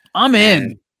 I'm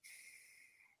in.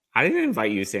 I didn't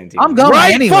invite you to Santino. I'm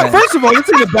going anyway. First of all, this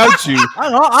ain't about you. I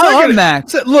love Mac.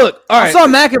 Look, all right. I saw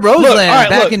Mac at Roseland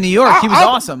back in New York. He was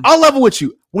awesome. I'll level with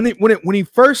you. When he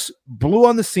first blew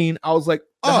on the scene, I was like,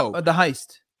 oh, the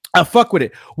heist. I fuck with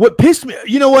it. What pissed me,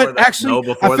 you know what?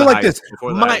 Actually, I feel like this.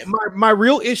 My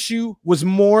real issue was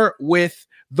more with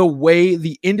the way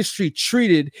the industry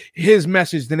treated his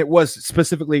message than it was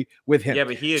specifically with him. Yeah,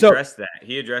 but he addressed that.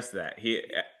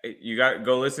 You got to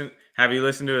go listen. Have you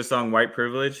listened to a song "White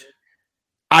Privilege"?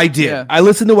 I did. Yeah. I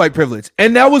listened to "White Privilege,"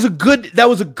 and it was a good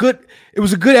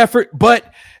effort. But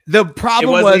the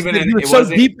problem was that he was so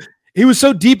deep. He was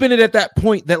so deep in it at that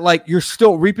point that like you're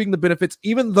still reaping the benefits,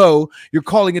 even though you're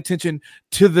calling attention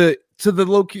to the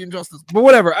low key injustice. But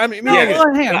whatever. I mean,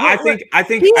 I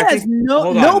think he has no.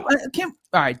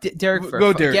 All right, Derek.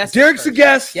 Go, Derek. Derek's a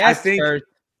guest. Yes, I think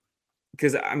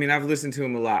because I mean I've listened to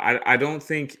him a lot. I don't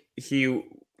think he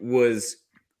was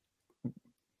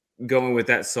going with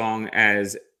that song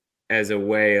as a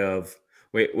way of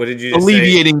what did you just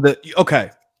alleviating say?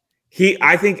 Okay.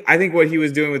 I think what he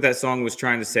was doing with that song was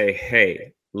trying to say,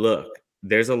 hey, look,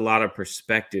 there's a lot of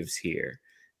perspectives here.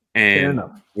 And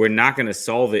we're not going to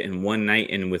solve it in one night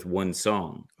and with one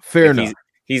song. Fair enough.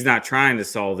 He's not trying to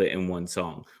solve it in one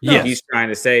song. Yes. What he's trying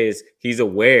to say is he's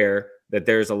aware that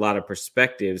there's a lot of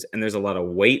perspectives and there's a lot of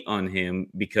weight on him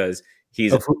because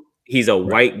he's a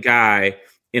white guy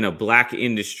in a black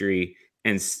industry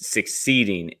and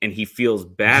succeeding, and he feels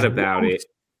bad about it.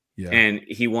 Yeah. And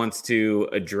he wants to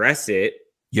address it.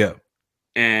 Yeah.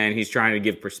 And he's trying to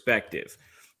give perspective.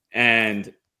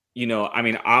 And, you know, I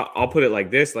mean, I'll put it like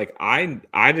this. Like, I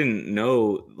didn't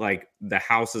know, like, the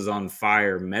house is on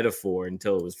fire metaphor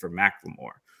until it was for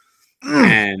Macklemore.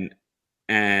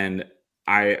 And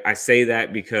I say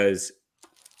that because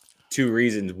two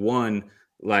reasons. One,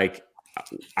 like,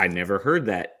 I never heard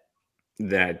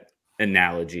that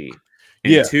analogy.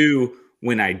 And two,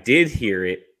 when I did hear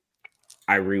it,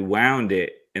 I rewound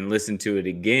it and listened to it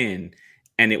again.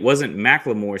 And it wasn't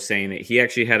Macklemore saying it. He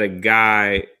actually had a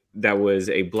guy that was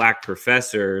a black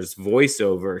professor's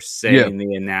voiceover saying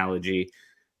the analogy.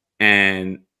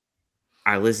 And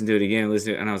I listened to it again,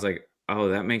 and I was like, oh,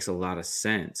 that makes a lot of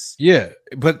sense. Yeah.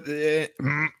 But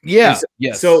yes.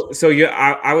 So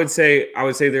yeah, I would say you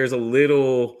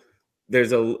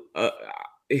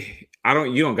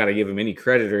don't got to give him any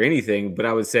credit or anything, but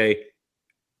I would say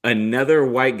another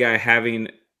white guy having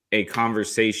a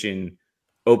conversation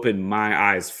opened my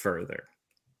eyes further.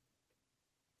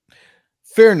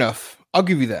 Fair enough. I'll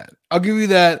give you that. I'll give you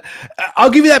that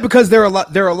because there are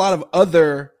a lot of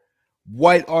other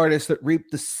white artists that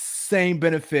reap the same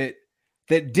benefit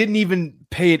that didn't even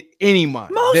pay it any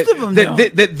mind. Most of them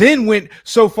that then went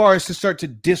so far as to start to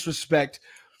disrespect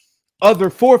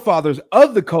other forefathers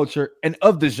of the culture and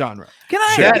of the genre.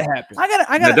 That happens.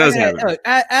 I got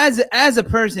as a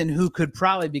person who could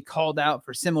probably be called out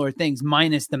for similar things,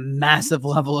 minus the massive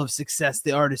level of success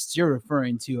the artists you're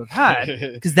referring to have had,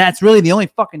 because that's really the only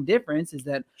fucking difference is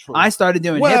that I started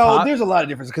doing hip hop. There's a lot of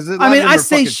difference because I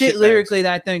say shit lyrically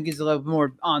that I think is a little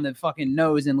more on the fucking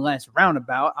nose and less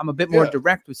roundabout. I'm a bit more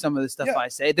direct with some of the stuff I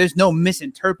say. There's no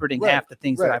misinterpreting half the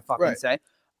things that I fucking say.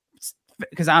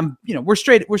 Because we're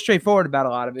straightforward about a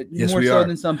lot of it. Yes, more we so are.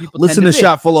 than some people. Listen to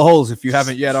Shot Full of Holes if you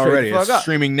haven't yet already. It's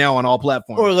streaming now on all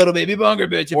platforms. Or Little Baby Bunker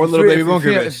Bitch. Or Little Baby Bunker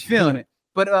Bitch. Feeling it.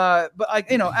 But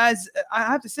like, as I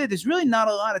have to say, there's really not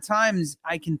a lot of times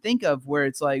I can think of where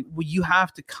it's like you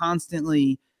have to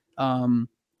constantly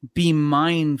be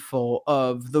mindful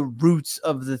of the roots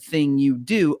of the thing you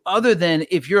do, other than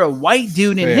if you're a white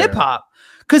dude in hip hop.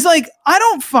 Because, like, I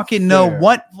don't fucking know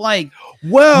what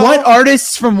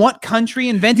artists from what country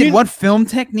invented what film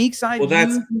techniques I used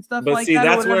and stuff like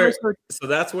that.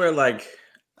 That's where, like,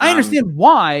 I understand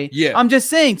why. Yeah, I'm just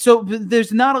saying. So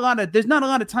there's not a lot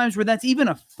of times where that's even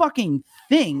a fucking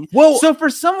thing. Well, so for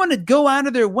someone to go out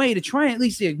of their way to try and at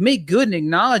least make good and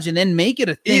acknowledge and then make it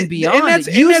a thing beyond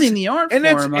using the art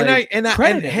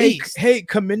form, hey,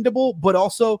 commendable, but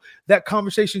also that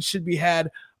conversation should be had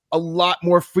a lot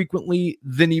more frequently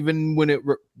than even when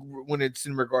it's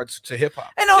in regards to hip hop,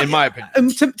 in my opinion.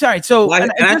 Sorry, so I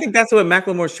think that's what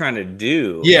Macklemore's trying to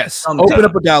do. Yes, open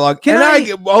up a dialogue.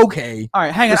 Okay, all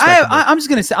right, hang on. I'm just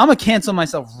gonna say I'm gonna cancel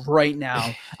myself right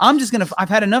now. I've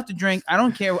had enough to drink. I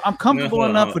don't care. I'm comfortable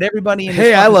enough with everybody in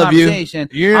this conversation.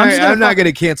 I'm not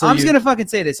gonna cancel you. I'm just gonna fucking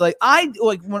say this. Like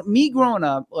me growing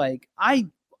up, like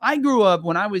I grew up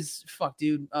when I was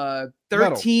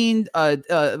 13,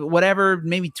 whatever,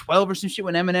 maybe 12 or some shit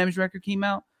when Eminem's record came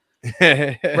out.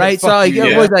 Right? So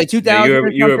it was like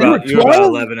 2000. You were about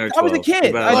 11 or 12. I was a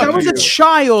kid. I was a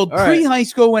child pre-high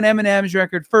school when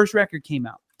Eminem's first record came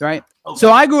out. Right? Okay.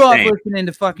 So I grew up listening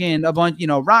to fucking a bunch,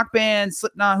 rock bands,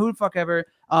 Slipknot, who the fuck ever.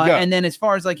 And then as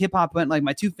far as like hip hop went, like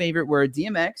my two favorite were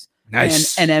DMX.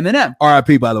 Nice. And Eminem.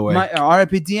 R.I.P. by the way.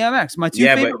 R.I.P. DMX. My two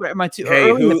favorite. My two. Hey,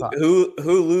 who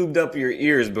lubed up your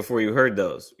ears before you heard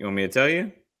those? You want me to tell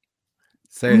you?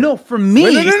 Say it. No, for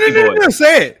me. No,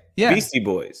 say it. Yeah. Beastie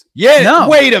Boys. Yeah. No.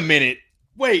 Wait a minute.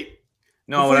 Wait.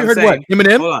 No, what I'm saying.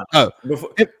 Eminem. Hold on.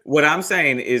 What I'm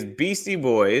saying is Beastie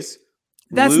Boys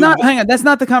That's not. Hang on. That's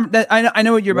not the I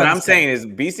know what you're about. What I'm saying is,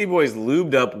 Beastie Boys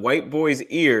lubed up white boys'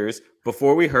 ears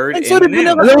before we heard. And so did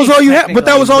Vanilla. That was all you had. But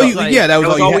that was all you. Yeah, that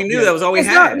was all we knew. That was all we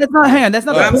had. That's not. Hang on. That's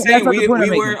not. I'm saying we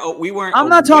weren't. I'm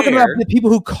not talking about the people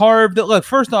who carved. Look,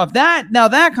 first off,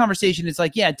 that conversation is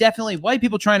like, yeah, definitely white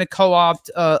people trying to co-opt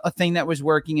a thing that was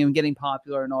working and getting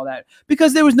popular and all that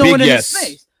because there was no one in the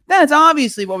space. That's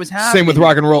obviously what was happening. Same with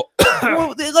rock and roll.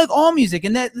 Well, like all music,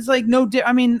 and that is like no.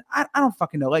 I mean, I don't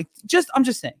fucking know. Like, I'm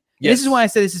just saying. Yes. This is why I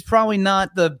said this is probably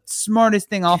not the smartest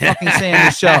thing I'll fucking say on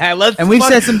the show. And we've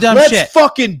said some dumb shit. Let's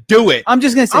fucking do it. I'm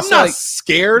just gonna say. I'm not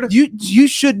scared. You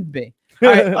shouldn't be.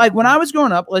 Like when I was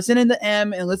growing up, listening to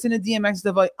M and listening to DMX and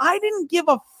stuff, like I didn't give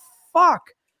a fuck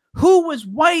who was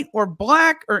white or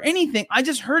black or anything. I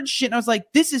just heard shit and I was like,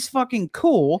 this is fucking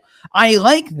cool. I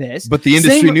like this. But the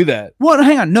industry knew that. Well,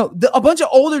 hang on. No, a bunch of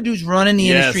older dudes running the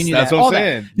industry knew that's that. What I'm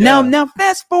saying. Yeah. Now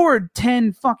fast forward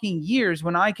 10 fucking years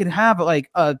when I could have like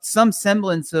some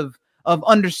semblance of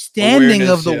understanding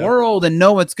of the world and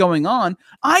know what's going on.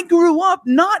 I grew up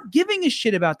not giving a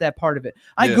shit about that part of it.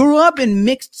 I grew up in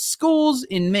mixed schools,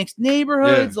 in mixed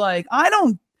neighborhoods. Like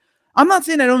I'm not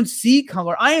saying I don't see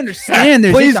color. I understand.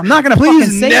 Please, I'm not going to fucking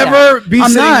say never that. Be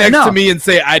sitting next to me and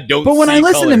say I don't. But when see I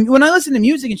listen color. to when I listen to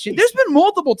music and shit, there's been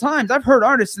multiple times I've heard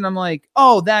artists and I'm like,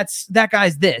 oh, that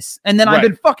guy's this, and then I've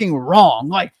been fucking wrong,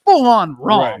 like full on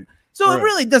wrong. Right. So it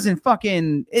really doesn't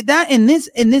fucking that in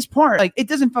this part, like it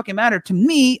doesn't fucking matter to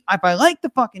me. If I like the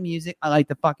fucking music, I like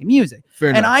the fucking music. Fair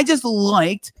enough. I just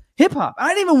liked hip hop.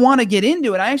 I didn't even want to get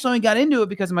into it. I actually only got into it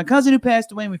because of my cousin who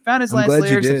passed away and we found his last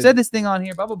lyrics. I've said this thing on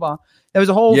here, blah blah blah. There was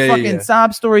a whole fucking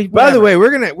sob story. Whatever. By the way,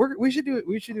 we should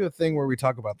do a thing where we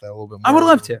talk about that a little bit more. I would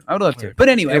love to. But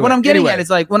anyway, what I'm getting at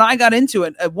is like when I got into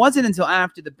it, it wasn't until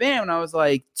after the band when I was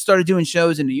like started doing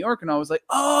shows in New York and I was like,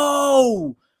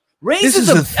 oh,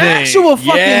 racism, actual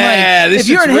fucking like if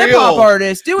you're a hip hop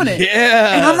artist doing it.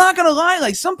 Yeah. And I'm not gonna lie,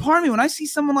 like some part of me when I see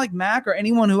someone like Mac or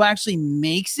anyone who actually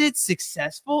makes it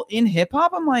successful in hip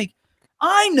hop, I'm like,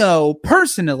 I know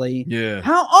personally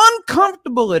how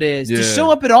uncomfortable it is to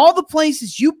show up at all the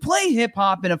places you play hip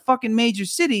hop in a fucking major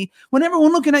city when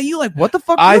everyone looking at you like, what the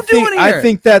fuck are you doing here? I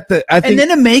think and then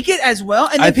to make it as well.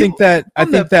 And I think that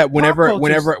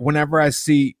whenever I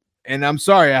see, and I'm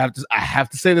sorry, I have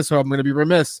to say this or I'm going to be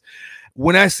remiss.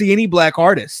 When I see any black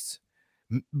artists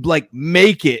like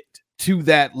make it to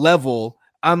that level,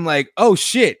 I'm like, oh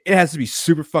shit, it has to be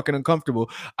super fucking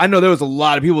uncomfortable. I know there was a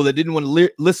lot of people that didn't want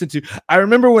to listen to. I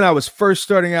remember when I was first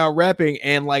starting out rapping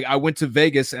and like I went to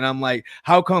Vegas and I'm like,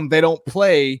 how come they don't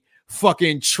play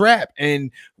fucking trap and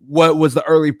what was the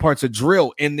early parts of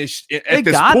drill in this at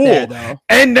this pool? There,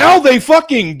 and now they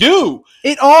fucking do.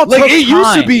 It all like took it time.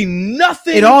 Used to be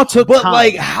nothing. It all took but time.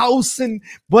 Like house and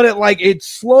but it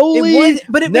slowly.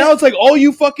 Now it's like all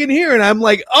you fucking hear, and I'm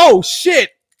like, oh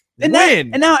shit. And then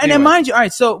mind you, all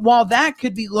right. So while that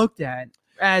could be looked at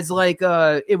as like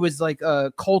it was like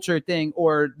a culture thing,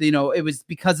 or it was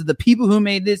because of the people who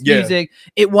made this music,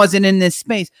 it wasn't in this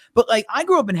space. But like I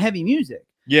grew up in heavy music.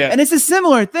 Yeah. And it's a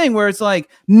similar thing where it's like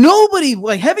nobody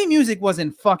like heavy music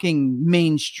wasn't fucking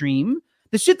mainstream.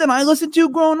 The shit that I listened to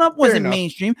growing up wasn't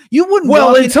mainstream. You wouldn't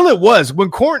until it was when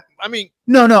Korn. I mean,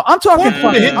 no, I'm talking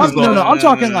I'm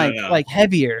talking like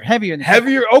heavier than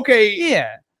heavier. Okay,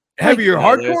 yeah. Heavier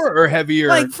hardcore or heavier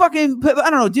like fucking I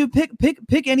don't know, dude.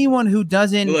 Pick anyone who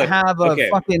doesn't have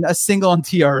a single on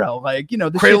TRL, like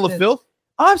the Cradle of Filth.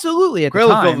 Absolutely, at Cradle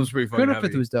the time. of Filth was pretty funny. Cradle of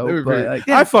Filth was dope. But,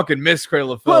 I fucking miss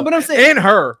Cradle of Filth. But I'm saying, and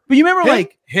her. But you remember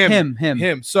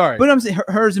him. Sorry, but I'm saying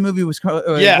hers. The movie was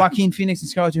Joaquin Phoenix and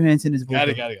Scarlett Johansson is. Got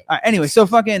it. All right, anyway, so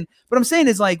fucking. What I'm saying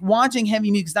is like watching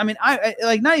heavy music. I mean, I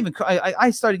like not even.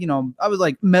 I started. I was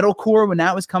like metalcore when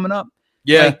that was coming up.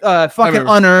 Yeah, like fucking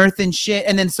Unearth and shit,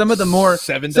 and then some of the more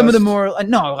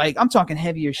no, like I'm talking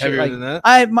heavier shit. Heavier like than that?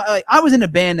 I was in a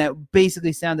band that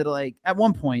basically sounded like at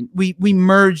one point we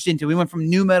merged into. We went from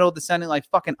new metal to sounding like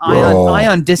fucking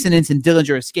Ion Dissonance and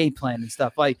Dillinger Escape Plan and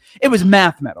stuff. Like it was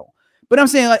math metal. But I'm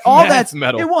saying like all that's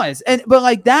metal. It was, but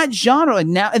like that genre, like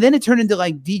now and then it turned into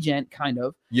like djent kind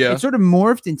of. Yeah, it sort of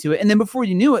morphed into it, and then before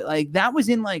you knew it, like that was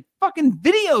in like fucking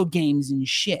video games and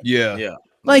shit. Yeah.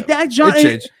 Like that genre,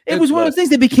 it was one of those things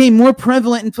that became more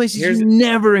prevalent in places you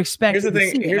never expected. Here's the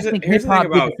thing. Here's the thing. Hip hop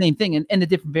did the same thing, and the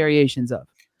different variations of.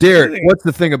 Derek, what's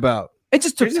the thing about? It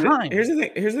just took time. Here's the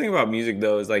thing about music,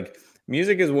 though, is like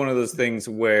music is one of those things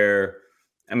where,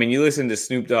 I mean, you listen to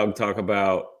Snoop Dogg talk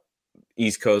about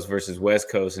East Coast versus West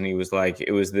Coast, and he was like,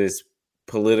 it was this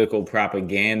political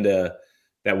propaganda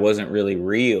that wasn't really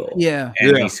real. Yeah,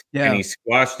 and he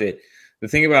squashed it. The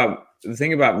thing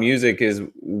about music is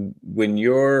when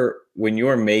you're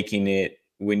making it,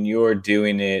 when you're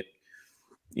doing it,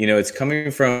 it's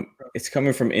coming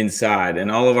from inside,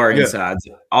 and all of our insides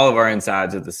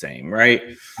are the same, right?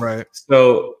 Right.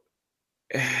 So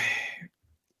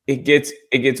it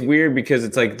gets weird because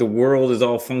it's like the world is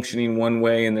all functioning one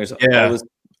way, and there's all this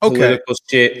political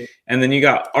shit, and then you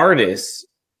got artists,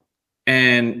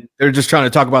 and they're just trying to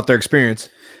talk about their experience.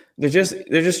 They're just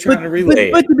trying to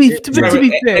relay. But to be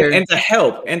fair, and to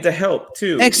help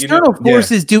too. External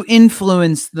forces do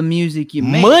influence the music you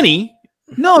make. Money.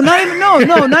 No, not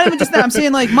even just that. I'm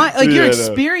saying your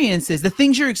experiences, the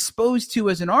things you're exposed to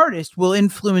as an artist will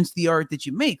influence the art that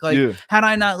you make. Like, had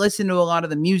I not listened to a lot of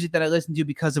the music that I listened to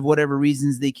because of whatever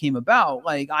reasons they came about,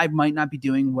 like I might not be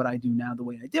doing what I do now the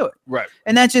way I do it. Right.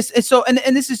 And that's just so. And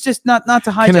this is just not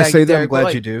to hijack. Can I say that? Derek, I'm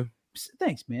glad you do.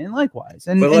 Thanks, man. Likewise.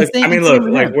 And look, I've had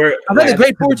the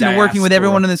great fortune of working with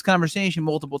everyone in this conversation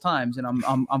multiple times, and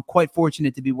I'm quite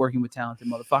fortunate to be working with talented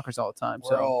motherfuckers all the time.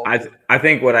 So I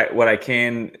think what I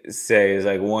can say is,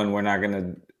 like, one, we're not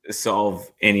gonna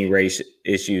solve any race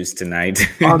issues tonight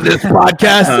on this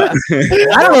podcast.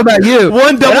 I don't know about you.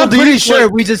 I'm pretty sure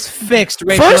we just fixed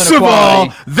racial inequality. First of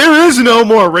all, there is no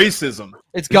more racism.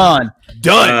 It's gone.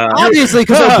 Done. Obviously,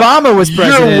 because Obama was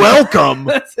president. You're welcome.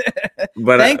 Thanks, Joe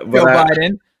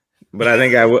Biden. But I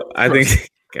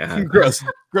think God. Gross.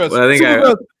 What I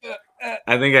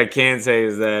think I can say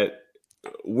is that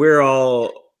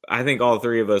I think all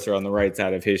three of us are on the right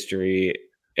side of history,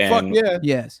 and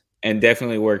yes, and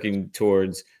definitely working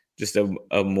towards just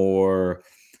a more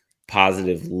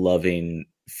positive, loving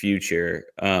future.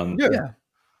 But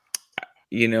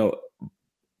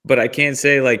I can't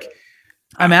say, like,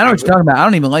 I mean, I know what you're talking about. I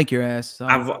don't even like your ass. So.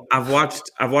 I've watched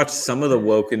some of the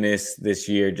wokeness this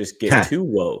year just get too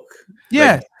woke.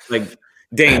 Yeah. Like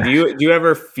Dane, do you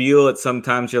ever feel it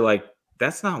sometimes you're like,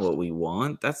 that's not what we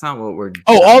want. That's not what we're doing.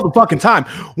 Oh, all the fucking time.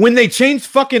 When they changed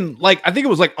fucking, like, I think it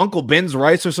was like Uncle Ben's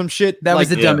rice or some shit. That was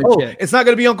the dumbest shit. It's not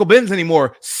going to be Uncle Ben's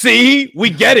anymore. See? We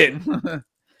get it.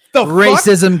 The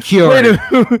racism cure.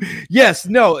 Yes.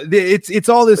 No. It's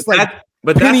all this, like...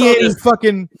 But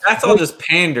that's all just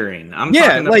pandering. I'm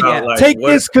talking about take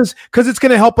this because it's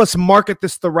gonna help us market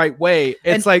this the right way.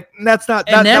 It's that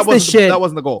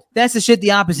wasn't the goal. That's the shit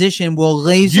the opposition will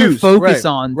laser focus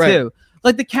on too.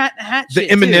 Like the cat and hat shit,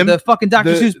 Eminem, the fucking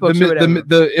Dr. Seuss books,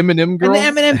 the Eminem girl,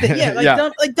 and the Eminem thing,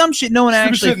 like dumb shit. No one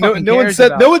actually no one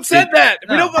said that.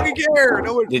 We don't fucking care.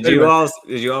 Did you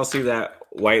all see that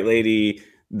white lady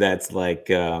that's like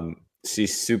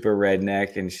she's super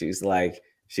redneck and she's like.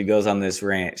 She goes on this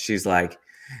rant. She's like,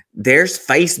 there's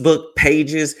Facebook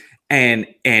pages and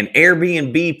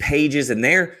Airbnb pages, and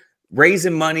they're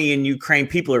raising money in Ukraine.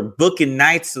 People are booking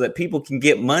nights so that people can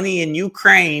get money in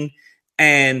Ukraine.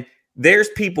 And there's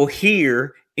people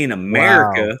here in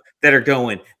America that are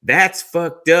going, that's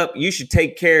fucked up. You should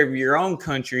take care of your own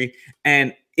country.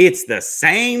 And it's the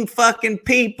same fucking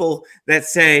people that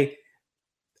say,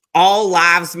 all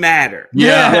lives matter.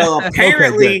 Yeah. Well,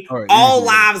 apparently, all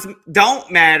lives don't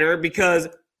matter because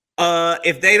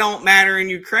if they don't matter in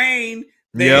Ukraine,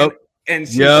 then and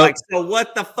she's like, so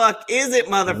what the fuck is it,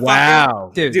 motherfucker?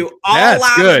 Wow, dude, do all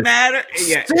lives matter?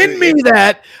 Yeah, send me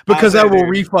that because I will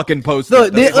re-fucking post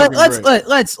it.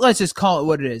 Let's just call it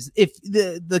what it is. If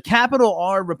the capital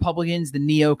R Republicans, the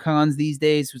neocons these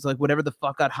days, was like whatever the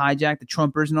fuck got hijacked, the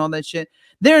Trumpers and all that shit.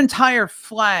 Their entire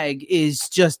flag is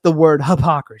just the word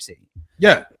hypocrisy.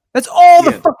 Yeah. That's all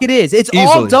the fuck it is. It's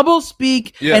all double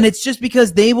speak, and it's just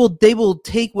because they will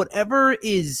take whatever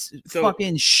is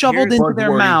fucking shoveled into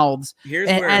their mouths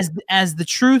as the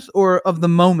truth or of the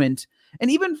moment.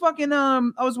 And even fucking I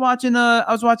was watching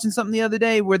something the other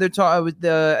day where they're talking with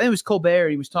it was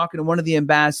Colbert. He was talking to one of the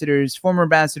former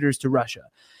ambassadors to Russia,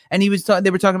 and they were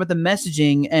talking about the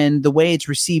messaging and the way it's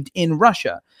received in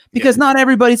Russia. Because not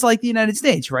everybody's like the United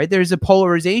States, right? There's a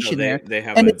polarization there. They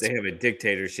have a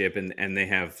dictatorship and they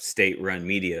have state-run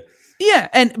media. Yeah,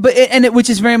 which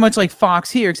is very much like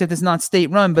Fox here, except it's not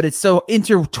state-run, but it's so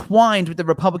intertwined with the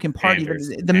Republican Party.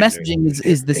 The messaging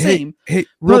is the same.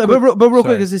 Real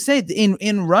quick, as I say,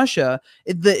 in Russia,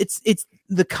 it's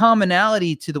the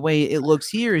commonality to the way it looks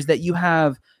here is that you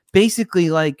have basically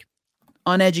like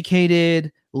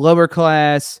uneducated, lower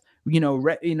class,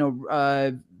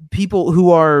 people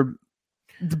who are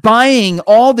buying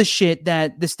all the shit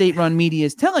that the state-run media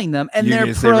is telling them, and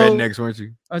they're pro. Rednecks, weren't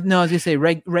you? No, I was gonna say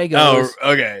regulars.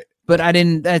 Oh, okay. But I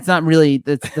didn't. That's not really.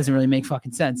 That doesn't really make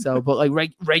fucking sense. So, but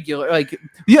like regular, like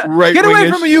get away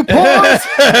from me, you pawns!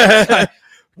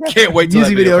 Can't wait till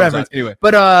music video reference. Anyway,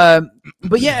 but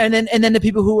yeah, and then the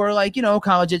people who are like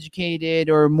college educated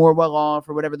or more well off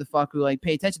or whatever the fuck who like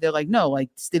pay attention, they're like, no, like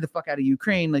stay the fuck out of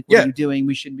Ukraine. Like what are you doing?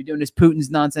 We shouldn't be doing this. Putin's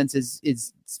nonsense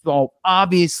is all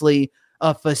obviously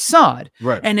a facade.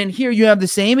 Right. And then here you have the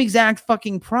same exact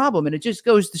fucking problem. And it just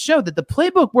goes to show that the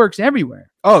playbook works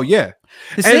everywhere. Oh yeah.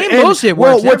 The same bullshit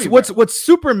works everywhere. What's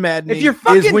super maddening if you're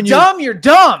fucking is when dumb, you're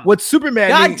dumb. What's super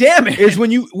maddening God damn it. is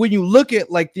when you look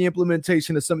at like the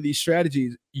implementation of some of these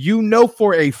strategies, you know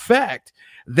for a fact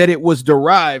that it was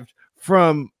derived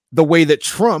from the way that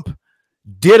Trump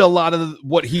did a lot of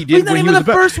what he did. He's not even the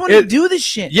first one to do this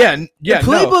shit. Yeah. The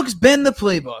playbook's been the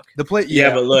playbook. The play.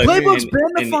 Yeah, but look, the playbook's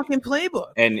been the fucking playbook.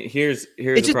 And here's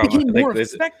it just became more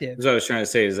effective. That's what I was trying to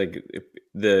say is like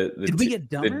did we get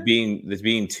dumber?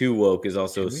 Being too woke is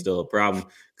also still a problem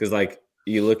because like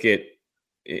you look at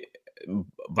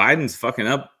Biden's fucking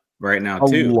up right now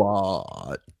too. A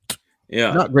lot.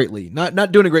 Yeah, not greatly.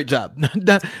 Not doing a great job.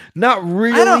 Not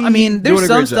really. I mean, there's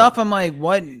some stuff I'm like,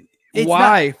 what?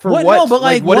 Why? Not, for what? No, but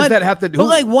like, what does that have to do? But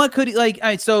like, what could he like? All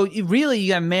right, so you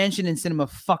got Manchin and Sinema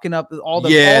fucking up all the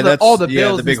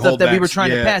bills and stuff that we were trying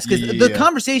to pass because the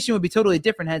conversation would be totally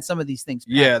different had some of these things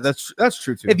passed. Yeah, that's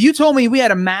true too. If you told me we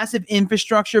had a massive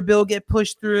infrastructure bill get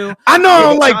pushed through, I know I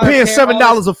don't like paying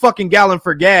 $7 a fucking gallon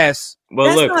for gas.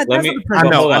 Well, look, I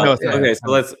know. Okay, so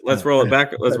let's roll it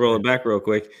back. Let's roll it back real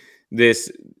quick.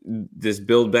 This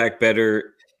Build Back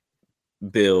Better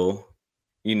bill,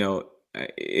 you know.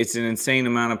 It's an insane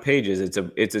amount of pages.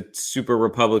 It's a super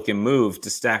Republican move to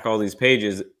stack all these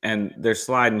pages, and they're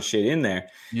sliding shit in there.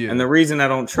 Yeah. And the reason I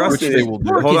don't trust it is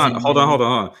hold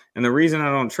on. And the reason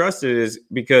I don't trust it is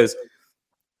because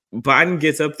Biden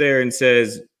gets up there and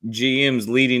says GM's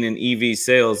leading in EV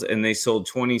sales, and they sold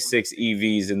 26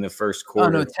 EVs in the first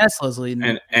quarter. Oh no, Tesla's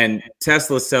leading, and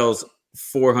Tesla sells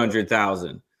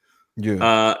 400,000.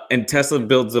 Yeah. And Tesla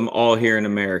builds them all here in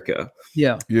America.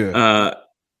 Yeah. Yeah.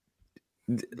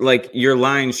 Like you're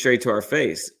lying straight to our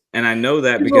face, and I know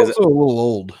that he's because also a little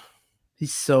old.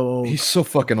 He's so old. He's so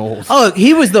fucking old. Oh,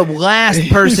 he was the last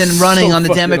person running on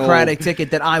the Democratic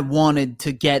ticket that I wanted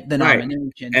to get the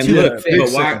nomination. And look,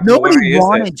 nobody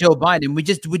wanted Joe Biden. We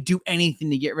just would do anything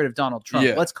to get rid of Donald Trump.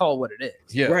 Yeah. Let's call it what it is.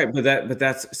 Yeah. Right, but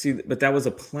that was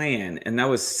a plan, and that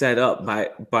was set up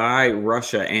by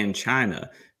Russia and China.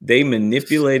 They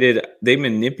manipulated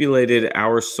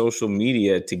our social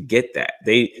media to get that.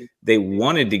 They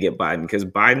wanted to get Biden because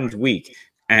Biden's weak,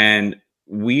 and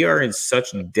we are in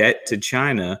such debt to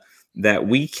China that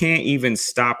we can't even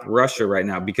stop Russia right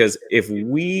now. Because if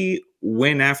we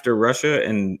went after Russia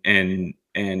and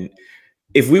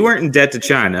if we weren't in debt to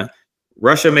China,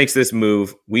 Russia makes this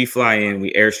move, we fly in,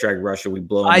 we airstrike Russia, we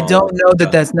blow them. I don't know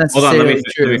that that's necessarily Hold on,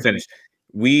 true. let me finish.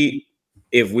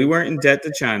 If we weren't in debt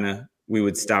to China, we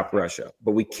would stop Russia,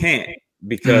 but we can't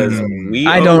because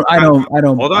I don't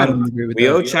agree with we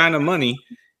that. owe China money,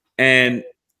 and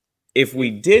if we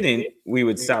didn't, we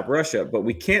would stop Russia, but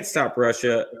we can't stop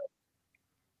Russia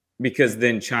because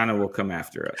then China will come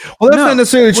after us. Well, that's not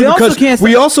necessarily true because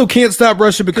we also can't stop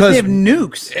Russia because they have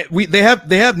nukes. They have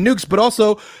nukes, but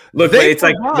also look, but it's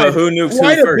like, but who nukes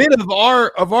quite who first? A bit of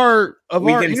our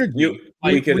energy.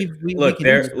 Russia's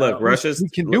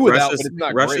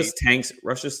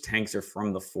tanks are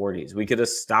from the 40s. We could have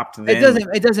stopped them. It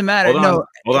doesn't matter. Hold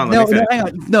on. Hang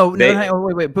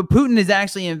on. Wait. But Putin has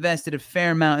actually invested a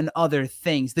fair amount in other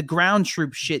things. The ground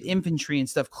troop shit, infantry and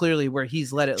stuff, clearly where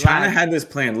he's let it China lag. had this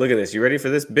plan. Look at this. You ready for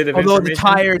this bit of information? Although the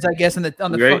tires, I guess, on the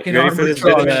fucking ready for this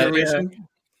bit of information? Yeah.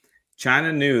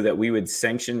 China knew that we would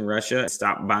sanction Russia and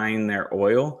stop buying their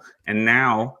oil, and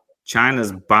now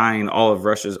China's buying all of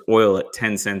Russia's oil at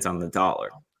 10 cents on the dollar.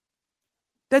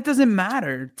 That doesn't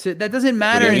matter. That doesn't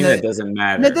matter. That doesn't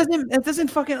matter. That doesn't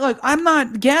fucking look. I'm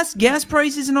not gas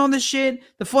prices and all this shit.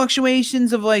 The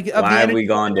fluctuations of like. Why have we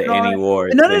gone to any war?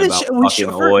 None of this shit. We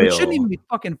shouldn't even be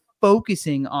fucking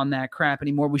focusing on that crap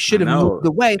anymore. We should have moved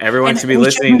away. Everyone should be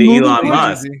listening to Elon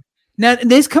Musk. Now,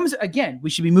 this comes again. We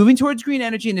should be moving towards green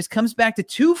energy, and this comes back to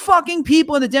two fucking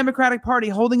people in the Democratic Party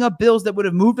holding up bills that would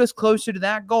have moved us closer to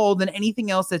that goal than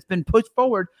anything else that's been put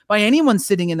forward by anyone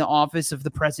sitting in the office of the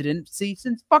presidency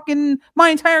since fucking my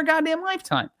entire goddamn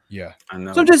lifetime. Yeah, I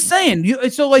know. So I'm just saying.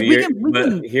 Here's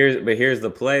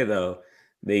the play though.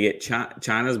 They get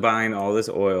China's buying all this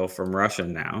oil from Russia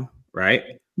now, right?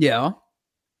 Yeah.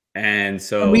 And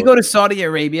so we go to Saudi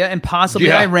Arabia and possibly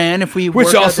Iran if we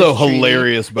which also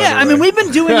hilarious. By the way. I mean, we've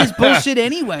been doing this bullshit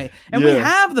anyway, and we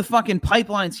have the fucking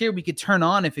pipelines here we could turn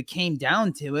on if it came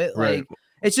down to it. Like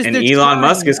it's just and Elon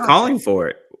Musk is calling for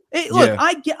it. Look,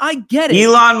 I get it.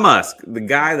 Elon Musk, the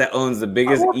guy that owns the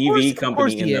biggest EV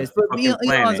company in the fucking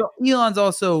planet. Elon's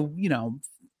also, he's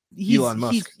Elon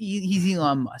Musk. He's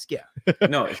Elon Musk. Yeah.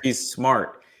 No, he's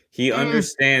smart. He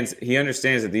understands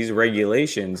that these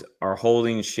regulations are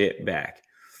holding shit back.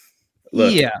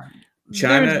 Look,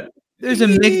 China There's a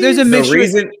mixture.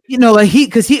 Reason, like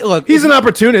he's an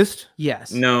opportunist.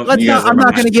 Yes. No, I'm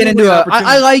not going to get into it.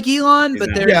 I like Elon, but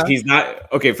he's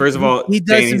not. Okay, first of all,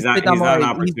 he's not an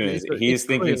opportunist. He's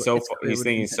thinking so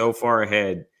far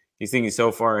ahead. He's thinking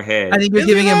so far ahead. I think you're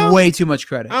giving him way too much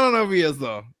credit. I don't know if he is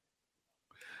though.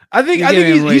 I think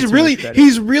he's really good.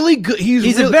 He's really good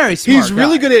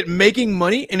at making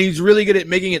money, and he's really good at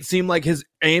making it seem like his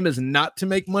aim is not to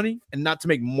make money and not to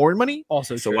make more money.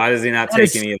 Also, so why does he not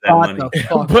take any of that money?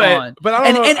 But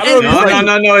I don't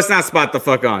know. No, it's not spot the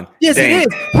fuck on. Yes, Dane.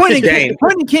 It is. Point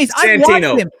in case. I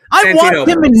watched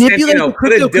him manipulate the cryptocurrency.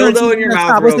 Put a dildo in your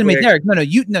mouth. Stop. Listen to me, Derek.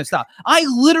 No, stop. I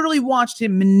literally watched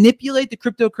him manipulate the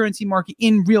cryptocurrency market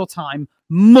in real time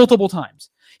multiple times.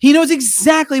 He knows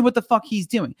exactly what the fuck he's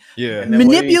doing. Yeah.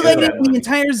 Manipulating the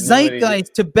entire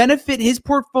zeitgeist to benefit his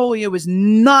portfolio is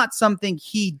not something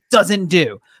he doesn't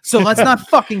do. So let's not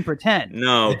fucking pretend.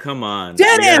 No, come on.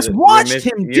 Deadass watched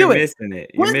him do it.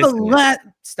 You're missing it.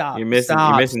 Stop. You're missing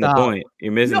the point.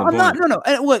 You're missing the point. No.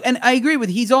 And look, and I agree with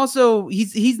he's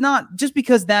not, just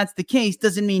because that's the case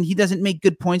doesn't mean he doesn't make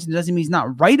good points, and doesn't mean he's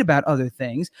not right about other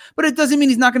things, but it doesn't mean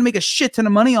he's not going to make a shit ton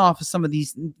of money off of some of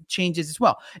these changes as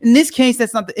well. In this case,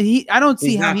 that's not I don't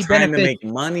see how he benefits. To make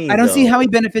money, I don't see how he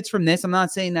benefits from this. I'm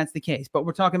not saying that's the case, but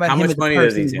we're talking about how him much as money a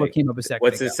person. Does he take? What came up a second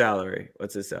What's ago. his salary?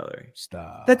 What's his salary?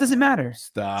 Stop. That doesn't matter.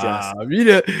 Stop.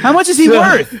 How much is he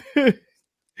worth?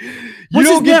 You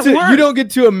don't get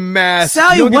to amass.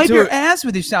 Sal, you wipe your ass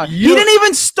with your Sal. He didn't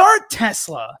even start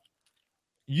Tesla.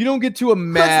 You don't get to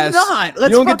amass. You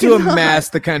don't get to amass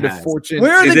the kind of fortune.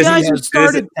 Where are the guys who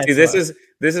started Tesla?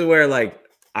 This is where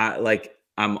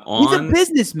I'm on. He's a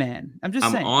businessman. I'm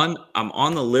just saying. I'm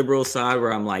on the liberal side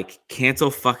where I'm like, cancel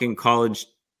fucking college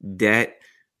debt.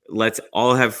 Let's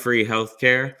all have free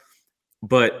healthcare.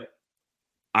 But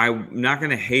I'm not going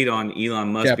to hate on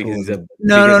Elon Musk because he's a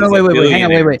no. Wait. Hang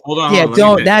on, wait. Hold on. Yeah,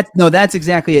 that's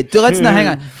exactly it. Let's not hang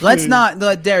on. Let's not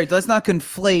Derek. Let's not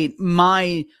conflate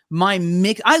my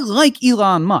mix. I like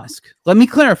Elon Musk. Let me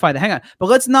clarify that. Hang on, but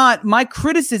let's not. My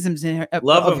criticisms of him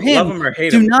love him or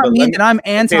hate do him, not mean that I'm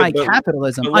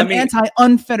anti-capitalism. I'm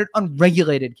anti-unfettered,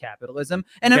 unregulated capitalism,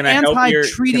 and I'm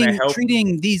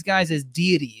anti-treating these guys as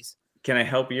deities. Can I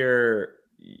help your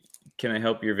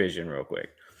vision real quick?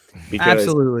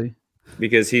 Absolutely.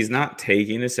 Because he's not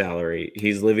taking a salary.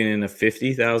 He's living in a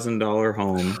 $50,000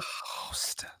 home.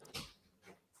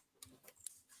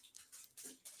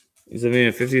 He's living in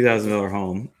a $50,000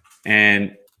 home,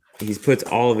 and he puts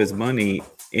all of his money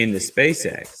into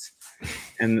SpaceX.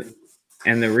 And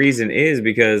the reason is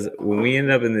because when we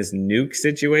end up in this nuke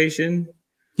situation,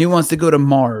 he wants to go to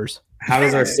Mars. How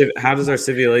does our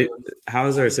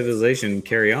civilization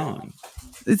carry on?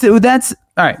 That's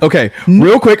all right. Okay,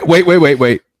 real quick.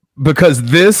 Wait. Because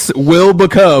this will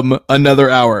become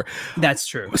another hour. That's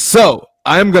true. So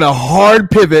I'm gonna hard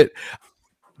pivot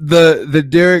the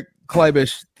Derek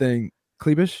Kleibish thing.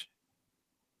 Kleibish?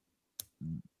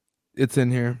 It's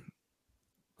in here.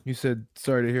 You said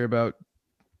sorry to hear about.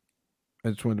 I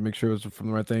just wanted to make sure it was from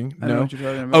the right thing. I know what you're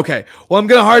talking about. Okay. Well, I'm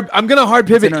gonna hard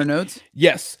pivot. It's in our notes.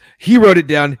 Yes, he wrote it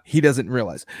down. He doesn't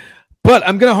realize. But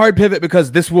I'm going to hard pivot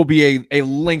because this will be a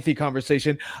lengthy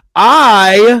conversation.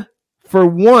 I, for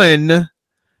one,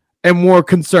 am more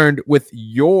concerned with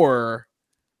your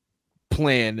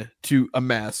plan to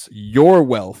amass your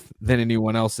wealth than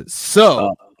anyone else's.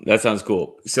 So that sounds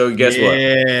cool. So guess what?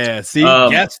 Yeah, see,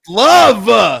 guest love.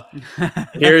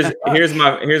 here's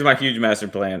my huge master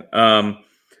plan.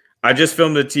 I just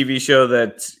filmed a TV show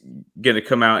that's going to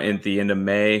come out at the end of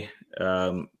May.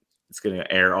 It's going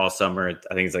to air all summer. I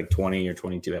think it's like 20 or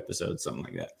 22 episodes, something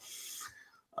like that.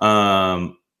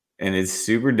 And it's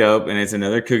super dope. And it's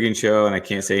another cooking show. And I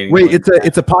can't say anything. Wait,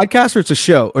 it's a podcast or it's a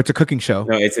show or it's a cooking show?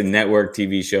 No, it's a network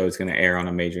TV show. It's going to air on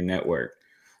a major network.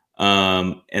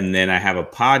 And then I have a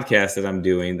podcast that I'm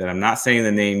doing that I'm not saying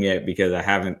the name yet because I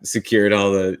haven't secured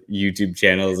all the YouTube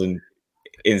channels and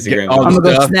Instagram. I'm gonna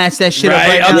go snatch that shit up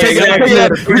right now. You're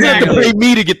gonna have to pay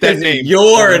me to get that name.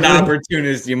 You're an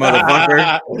opportunist, you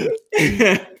motherfucker.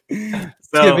 It's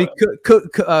gonna be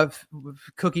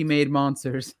cookie made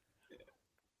monsters.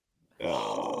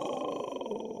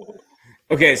 Oh.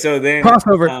 Okay, so then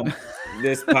crossover.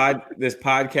 This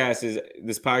podcast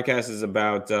is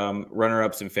about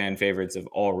runner-ups and fan favorites of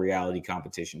all reality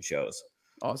competition shows.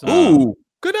 Awesome. Ooh,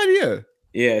 good idea.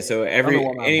 Yeah, so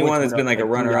anyone that's been like a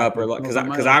runner-up or because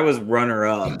I was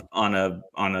runner-up on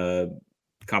a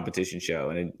competition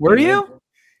show, and were you?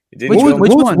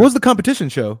 What was the competition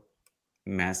show?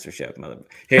 MasterChef, mother.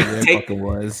 Here, take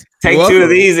Welcome. 2 of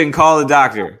these and call the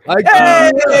doctor.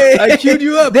 I queued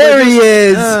you up. There he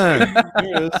is.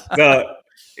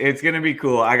 It's gonna be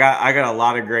cool. I got a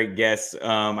lot of great guests.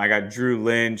 I got Drew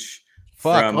Lynch.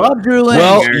 Love Drew Lynch.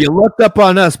 Well, you looked up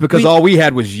on us because all we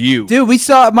had was you. Dude,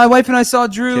 my wife and I saw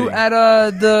Drew at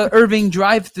the Irving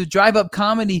drive up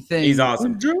comedy thing. He's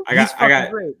awesome. I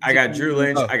got Drew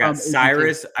Lynch. I got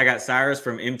Cyrus. I got Cyrus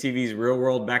from MTV's Real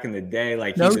World back in the day.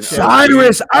 Like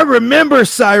Cyrus. I remember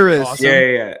Cyrus. Awesome.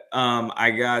 Yeah.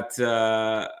 I got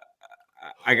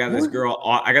this girl.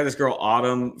 I got this girl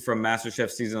Autumn from MasterChef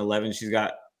season 11.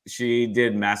 She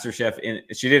did MasterChef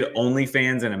she did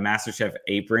OnlyFans in a MasterChef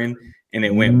apron, and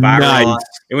it went viral. Nice.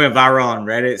 It went viral on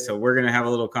Reddit. So we're gonna have a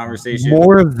little conversation.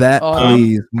 More of that,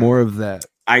 please. More of that.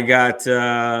 I got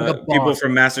people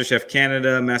from MasterChef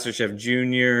Canada, MasterChef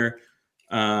Junior.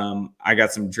 I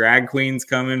got some drag queens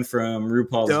coming from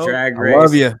RuPaul's Drag Race. I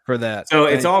love you for that. So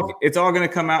it's all gonna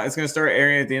come out. It's gonna start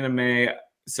airing at the end of May.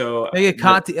 So they get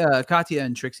Katya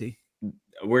and Trixie.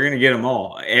 We're gonna get them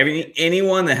all.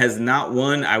 Anyone that has not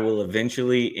won, I will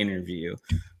eventually interview.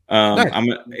 Nice.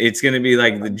 It's gonna be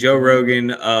like the Joe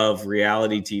Rogan of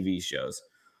reality TV shows.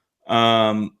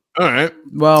 All right.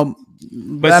 Well,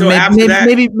 but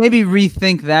maybe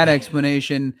rethink that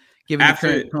explanation given the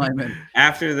current climate.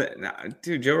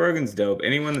 Dude, Joe Rogan's dope.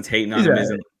 Anyone that's hating on him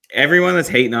isn't. Everyone that's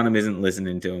hating on him isn't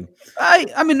listening to him. I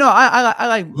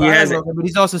like Rogan, but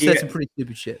he's also said some pretty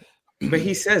stupid shit. But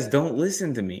he says, "Don't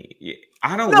listen to me."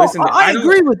 I don't listen. I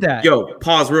agree with that. Yo,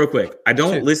 pause real quick. I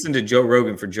don't listen to Joe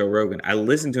Rogan for Joe Rogan. I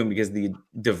listen to him because the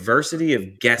diversity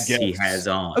of guests he has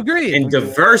on. Agreed. And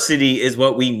diversity is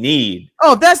what we need.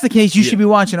 Oh, if that's the case, you should be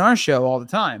watching our show all the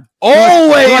time.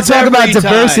 Always. Let's talk about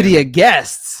diversity of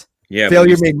guests. Yeah,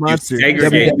 Failure Made Monster.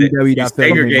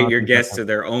 Segregate your guests to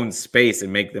their own space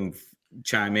and make them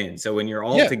chime in. So when you're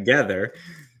all together.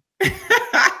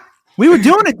 We were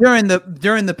doing it during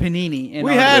the Panini.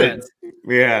 We had it.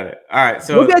 All right.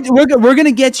 So we're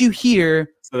gonna get you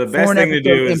here. So the best thing to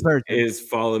do is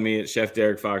follow me at Chef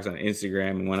Derek Fox on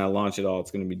Instagram, and when I launch it all, it's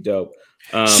gonna be dope.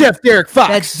 Chef Derek Fox.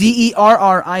 That's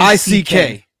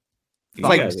DERRICK. It's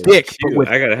like dick, but with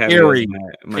I gotta have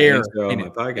my intro on my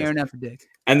podcast. Aaron after Dick.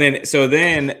 And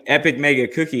then Epic Mega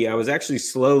Cookie. I was actually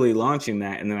slowly launching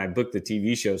that, and then I booked the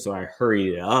TV show, so I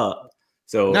hurried it up.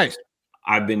 So nice.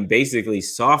 I've been basically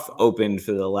soft opened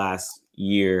for the last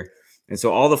year. And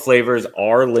so all the flavors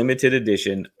are limited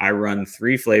edition. I run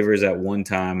 3 flavors at one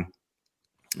time.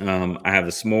 I have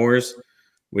the s'mores,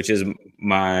 which is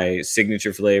my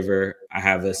signature flavor. I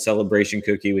have a celebration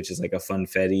cookie, which is like a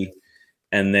funfetti.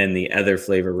 And then the other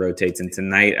flavor rotates. And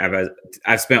tonight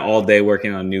I've spent all day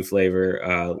working on a new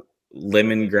flavor,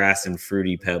 lemongrass and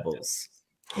fruity pebbles.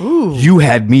 Ooh. You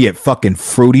had me at fucking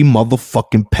fruity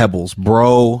motherfucking pebbles,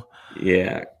 bro.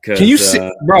 Yeah. Can you see,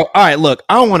 bro? All right, look,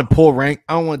 I don't want to pull rank.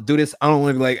 I don't want to do this. I don't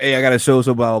want to be like, hey, I got to show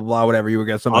so blah, blah, blah, whatever. You were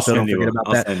going to something. So don't forget about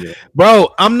that.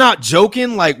 Bro, I'm not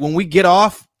joking. Like, when we get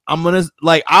off, I'm going to,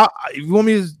 like, if you want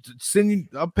me to send you,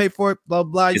 I'll pay for it, blah,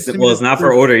 blah. It's not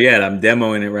for order yet. I'm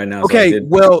demoing it right now. Okay,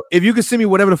 well, if you can send me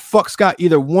whatever the fuck's got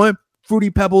either 1, Fruity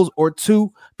Pebbles, or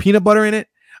 2, peanut butter in it,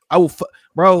 I will,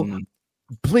 bro,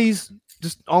 please.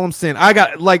 Just all I'm saying, I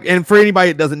got like, and for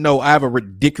anybody that doesn't know, I have a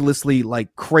ridiculously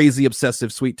like crazy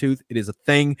obsessive sweet tooth. It is a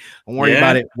thing. Don't worry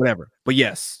about it, whatever. But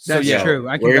yes, that's true.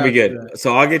 We're gonna be good.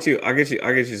 So I'll get you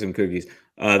some cookies.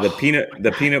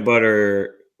 The peanut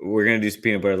butter. We're gonna do some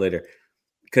peanut butter later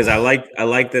because I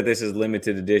like that this is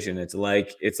limited edition. It's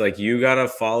like you gotta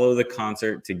follow the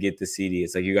concert to get the CD.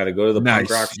 It's like you gotta go to the punk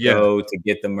rock show to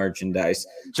get the merchandise.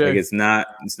 Sure. Like it's not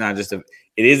just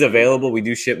it is available. We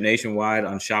do ship nationwide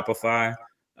on Shopify,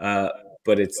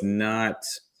 but it's not,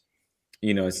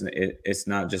 it's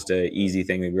not just an easy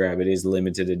thing to grab. It is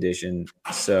limited edition,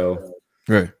 so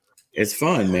it's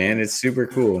fun, man. It's super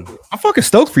cool. I'm fucking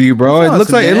stoked for you, bro. It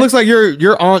looks like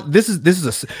you're on. This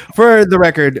is for the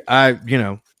record.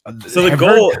 So the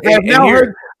goal.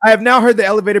 I have now heard the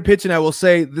elevator pitch, and I will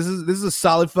say this is a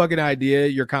solid fucking idea.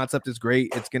 Your concept is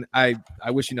great. It's gonna. I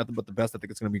wish you nothing but the best. I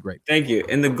think it's gonna be great. Thank you.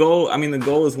 And the goal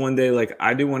is one day, like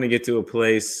I do want to get to a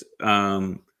place,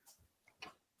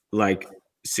 like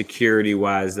security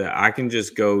wise, that I can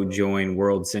just go join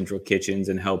World Central Kitchens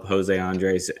and help Jose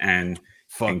Andres and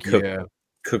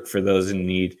cook for those in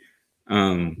need.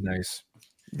 Nice.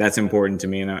 That's important to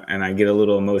me, and I get a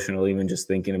little emotional even just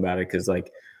thinking about it because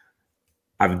like.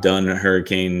 I've done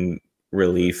hurricane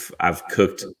relief. I've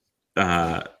cooked.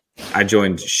 I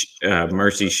joined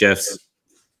Mercy Chefs,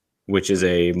 which is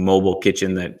a mobile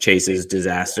kitchen that chases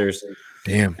disasters.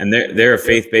 Damn. And they're a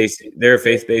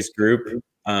faith-based group.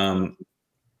 And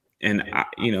I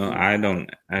don't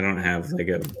have like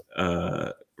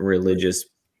a religious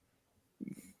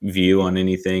view on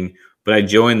anything, but I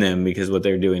joined them because what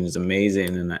they're doing is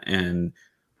amazing, and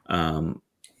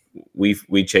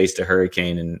we chased a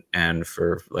hurricane and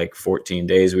for like 14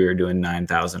 days we were doing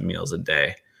 9,000 meals a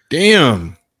day.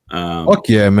 Damn. Fuck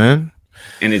yeah, man.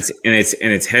 And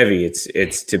it's heavy.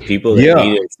 It's to people that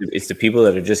need it. It's to people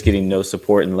that are just getting no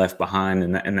support and left behind,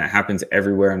 and that happens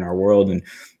everywhere in our world. And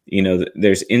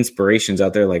there's inspirations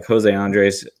out there like Jose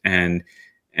Andres, and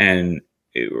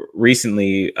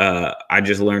recently I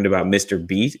just learned about Mr.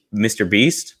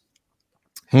 Beast.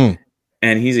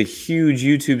 And he's a huge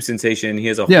YouTube sensation. He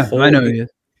has a whole, I know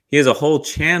he has a whole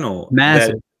channel.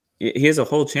 Massive. He has a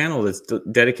whole channel that's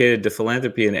dedicated to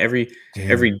philanthropy, and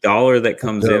every dollar that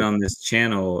comes in on this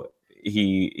channel,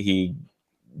 he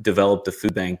developed a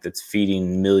food bank that's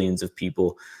feeding millions of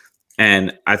people.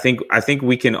 And I think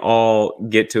we can all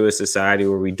get to a society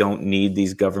where we don't need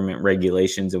these government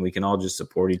regulations, and we can all just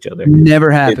support each other. Never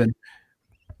happen.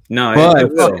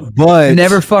 But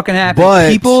never fucking happen. But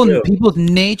people's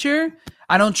nature.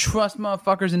 I don't trust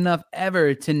motherfuckers enough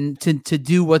ever to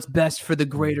do what's best for the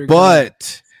greater good.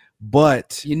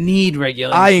 But you need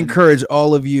regulation. I encourage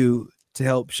all of you to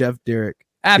help Chef Derek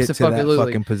get to that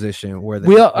fucking position where he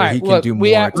can do more.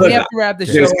 We have to wrap the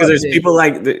show. Because there's people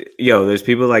like there's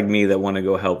people like me that want to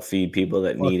go help feed people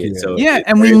that need it. So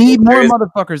and we need more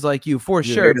motherfuckers like you for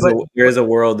sure. But there is a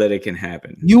world that it can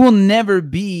happen. You will never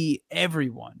be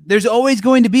everyone. There's always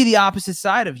going to be the opposite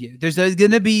side of you. There's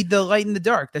going to be the light and the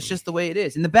dark. That's just the way it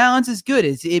is. And the balance is good.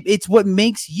 It's what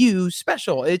makes you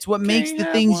special. It's what makes the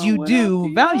things you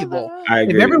do valuable. I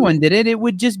agree. If everyone did it, it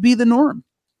would just be the norm.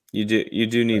 You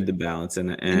do need the balance,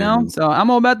 and so I'm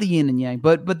all about the yin and yang.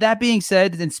 But that being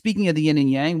said, and speaking of the yin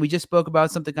and yang, we just spoke about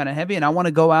something kind of heavy, and I want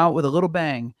to go out with a little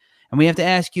bang, and we have to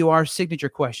ask you our signature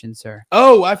question, sir.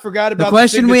 Oh, I forgot about the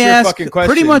question we ask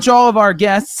pretty much all of our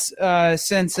guests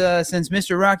since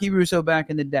Mr. Rocky Russo back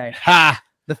in the day. Ha!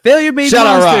 The Failure Made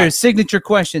Monsters signature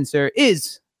question, sir,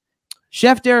 is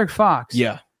Chef Derek Fox.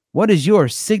 Yeah. What is your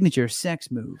signature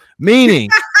sex move? Meaning.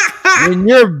 When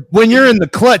you're in the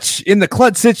clutch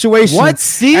situation, what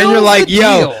seals and you're like,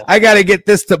 deal? I gotta get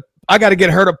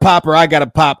her to pop, or I gotta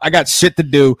pop. I got shit to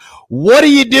do. What do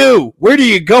you do? Where do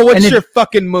you go? What's your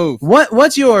fucking move?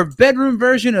 What's your bedroom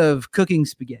version of cooking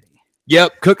spaghetti?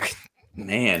 Yep, cook.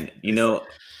 Man,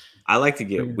 I like to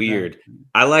get weird.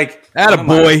 I like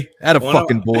boy.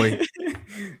 Boy.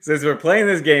 Since we're playing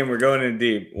this game, we're going in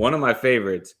deep. One of my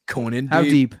favorites. Going in deep. How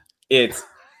deep?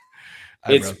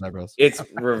 It's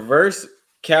reverse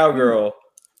cowgirl,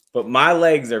 but my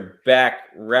legs are back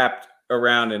wrapped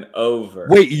around and over.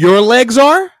 Wait, your legs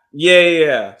are?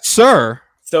 Yeah. Sir.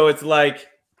 So it's like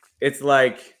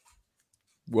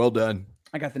well done.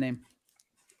 I got the name.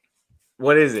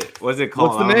 What is it? What's it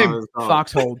called? What's the name?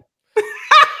 Foxhold.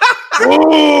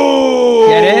 Oh,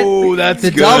 get it? That's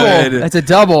good. Double. That's a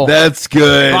double. That's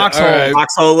good. Foxhold. Right.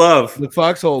 Foxhole love. The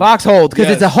foxhole. Foxhold, because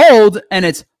it's a hold and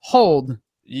it's hold.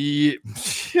 Yeah.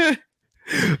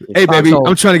 Hey, baby,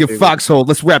 I'm trying to get foxhole.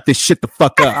 Let's wrap this shit the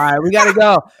fuck up. All right, we gotta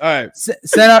go. All right,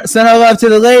 send our love to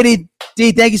the lady.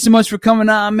 D, thank you so much for coming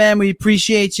on, man. We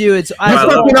appreciate you. It's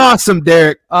fucking awesome,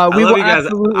 Derek. We will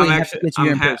absolutely have to get you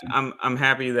here in person. I'm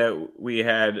happy that we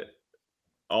had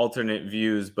alternate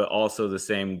views, but also the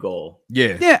same goal.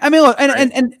 Yeah. I mean, look,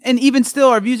 and even still,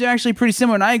 our views are actually pretty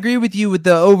similar. And I agree with you with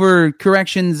the over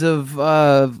corrections of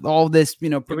all this. We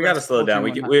got to slow down.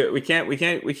 We can't. We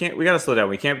got to slow down.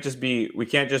 We can't just be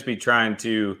trying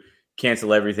to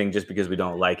cancel everything just because we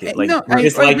don't like it. Like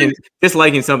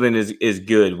disliking something is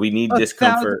good. We need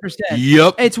discomfort. 1,000%.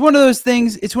 Yep. It's one of those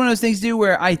things. Dude,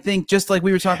 where I think just like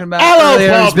we were talking about earlier,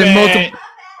 there's been multiple.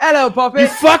 Hello, Puppet. You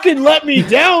fucking let me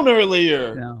down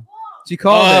earlier. No. She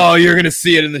called it. Oh, you're gonna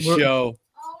see it in the show.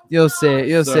 You'll see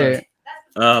it.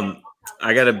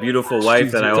 I got a beautiful wife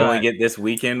that I only get this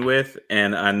weekend with,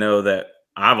 and I know that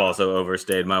I've also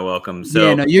overstayed my welcome. So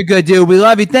yeah, no, you're good, dude. We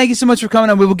love you. Thank you so much for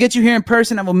coming on. We will get you here in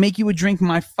person. I will make you a drink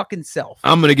my fucking self.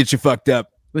 I'm gonna get you fucked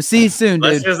up. We'll see you soon,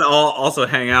 dude. Let's just all also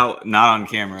hang out, not on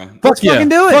camera. Let's fucking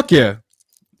do it. Fuck yeah.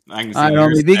 I can see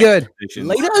only be good.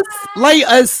 Light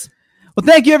us. Well,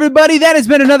 thank you, everybody. That has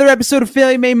been another episode of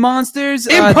Failure Made Monsters.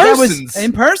 In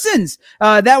persons.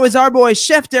 That was our boy,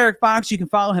 Chef Derek Fox. You can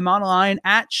follow him online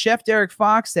at Chef Derek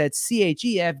Fox. That's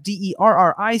ChefDerrick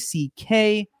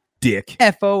Dick.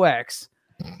 FOX.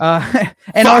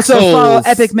 And also follow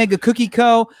Epic Mega Cookie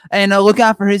Co. And look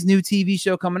out for his new TV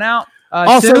show coming out.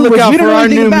 Also, look out for our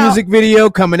new music video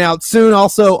coming out soon.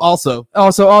 Also,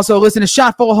 listen to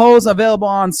Shot Full of Holes, available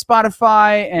on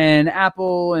Spotify and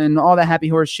Apple and all that happy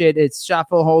horse shit. It's Shot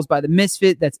Full of Holes by The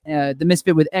Misfit. That's The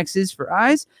Misfit with X's for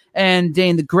eyes. And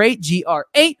Dane the Great,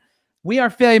 GR8. We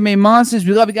are Failure Made Monsters.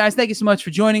 We love you guys. Thank you so much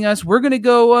for joining us. We're going to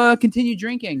go continue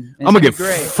drinking. I'm going to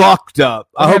get fucked up.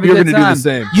 I hope you're going to do the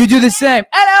same. You do the same.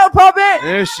 Hello, Puppet.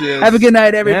 There she is. Have a good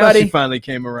night, everybody. Now she finally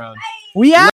came around. We out.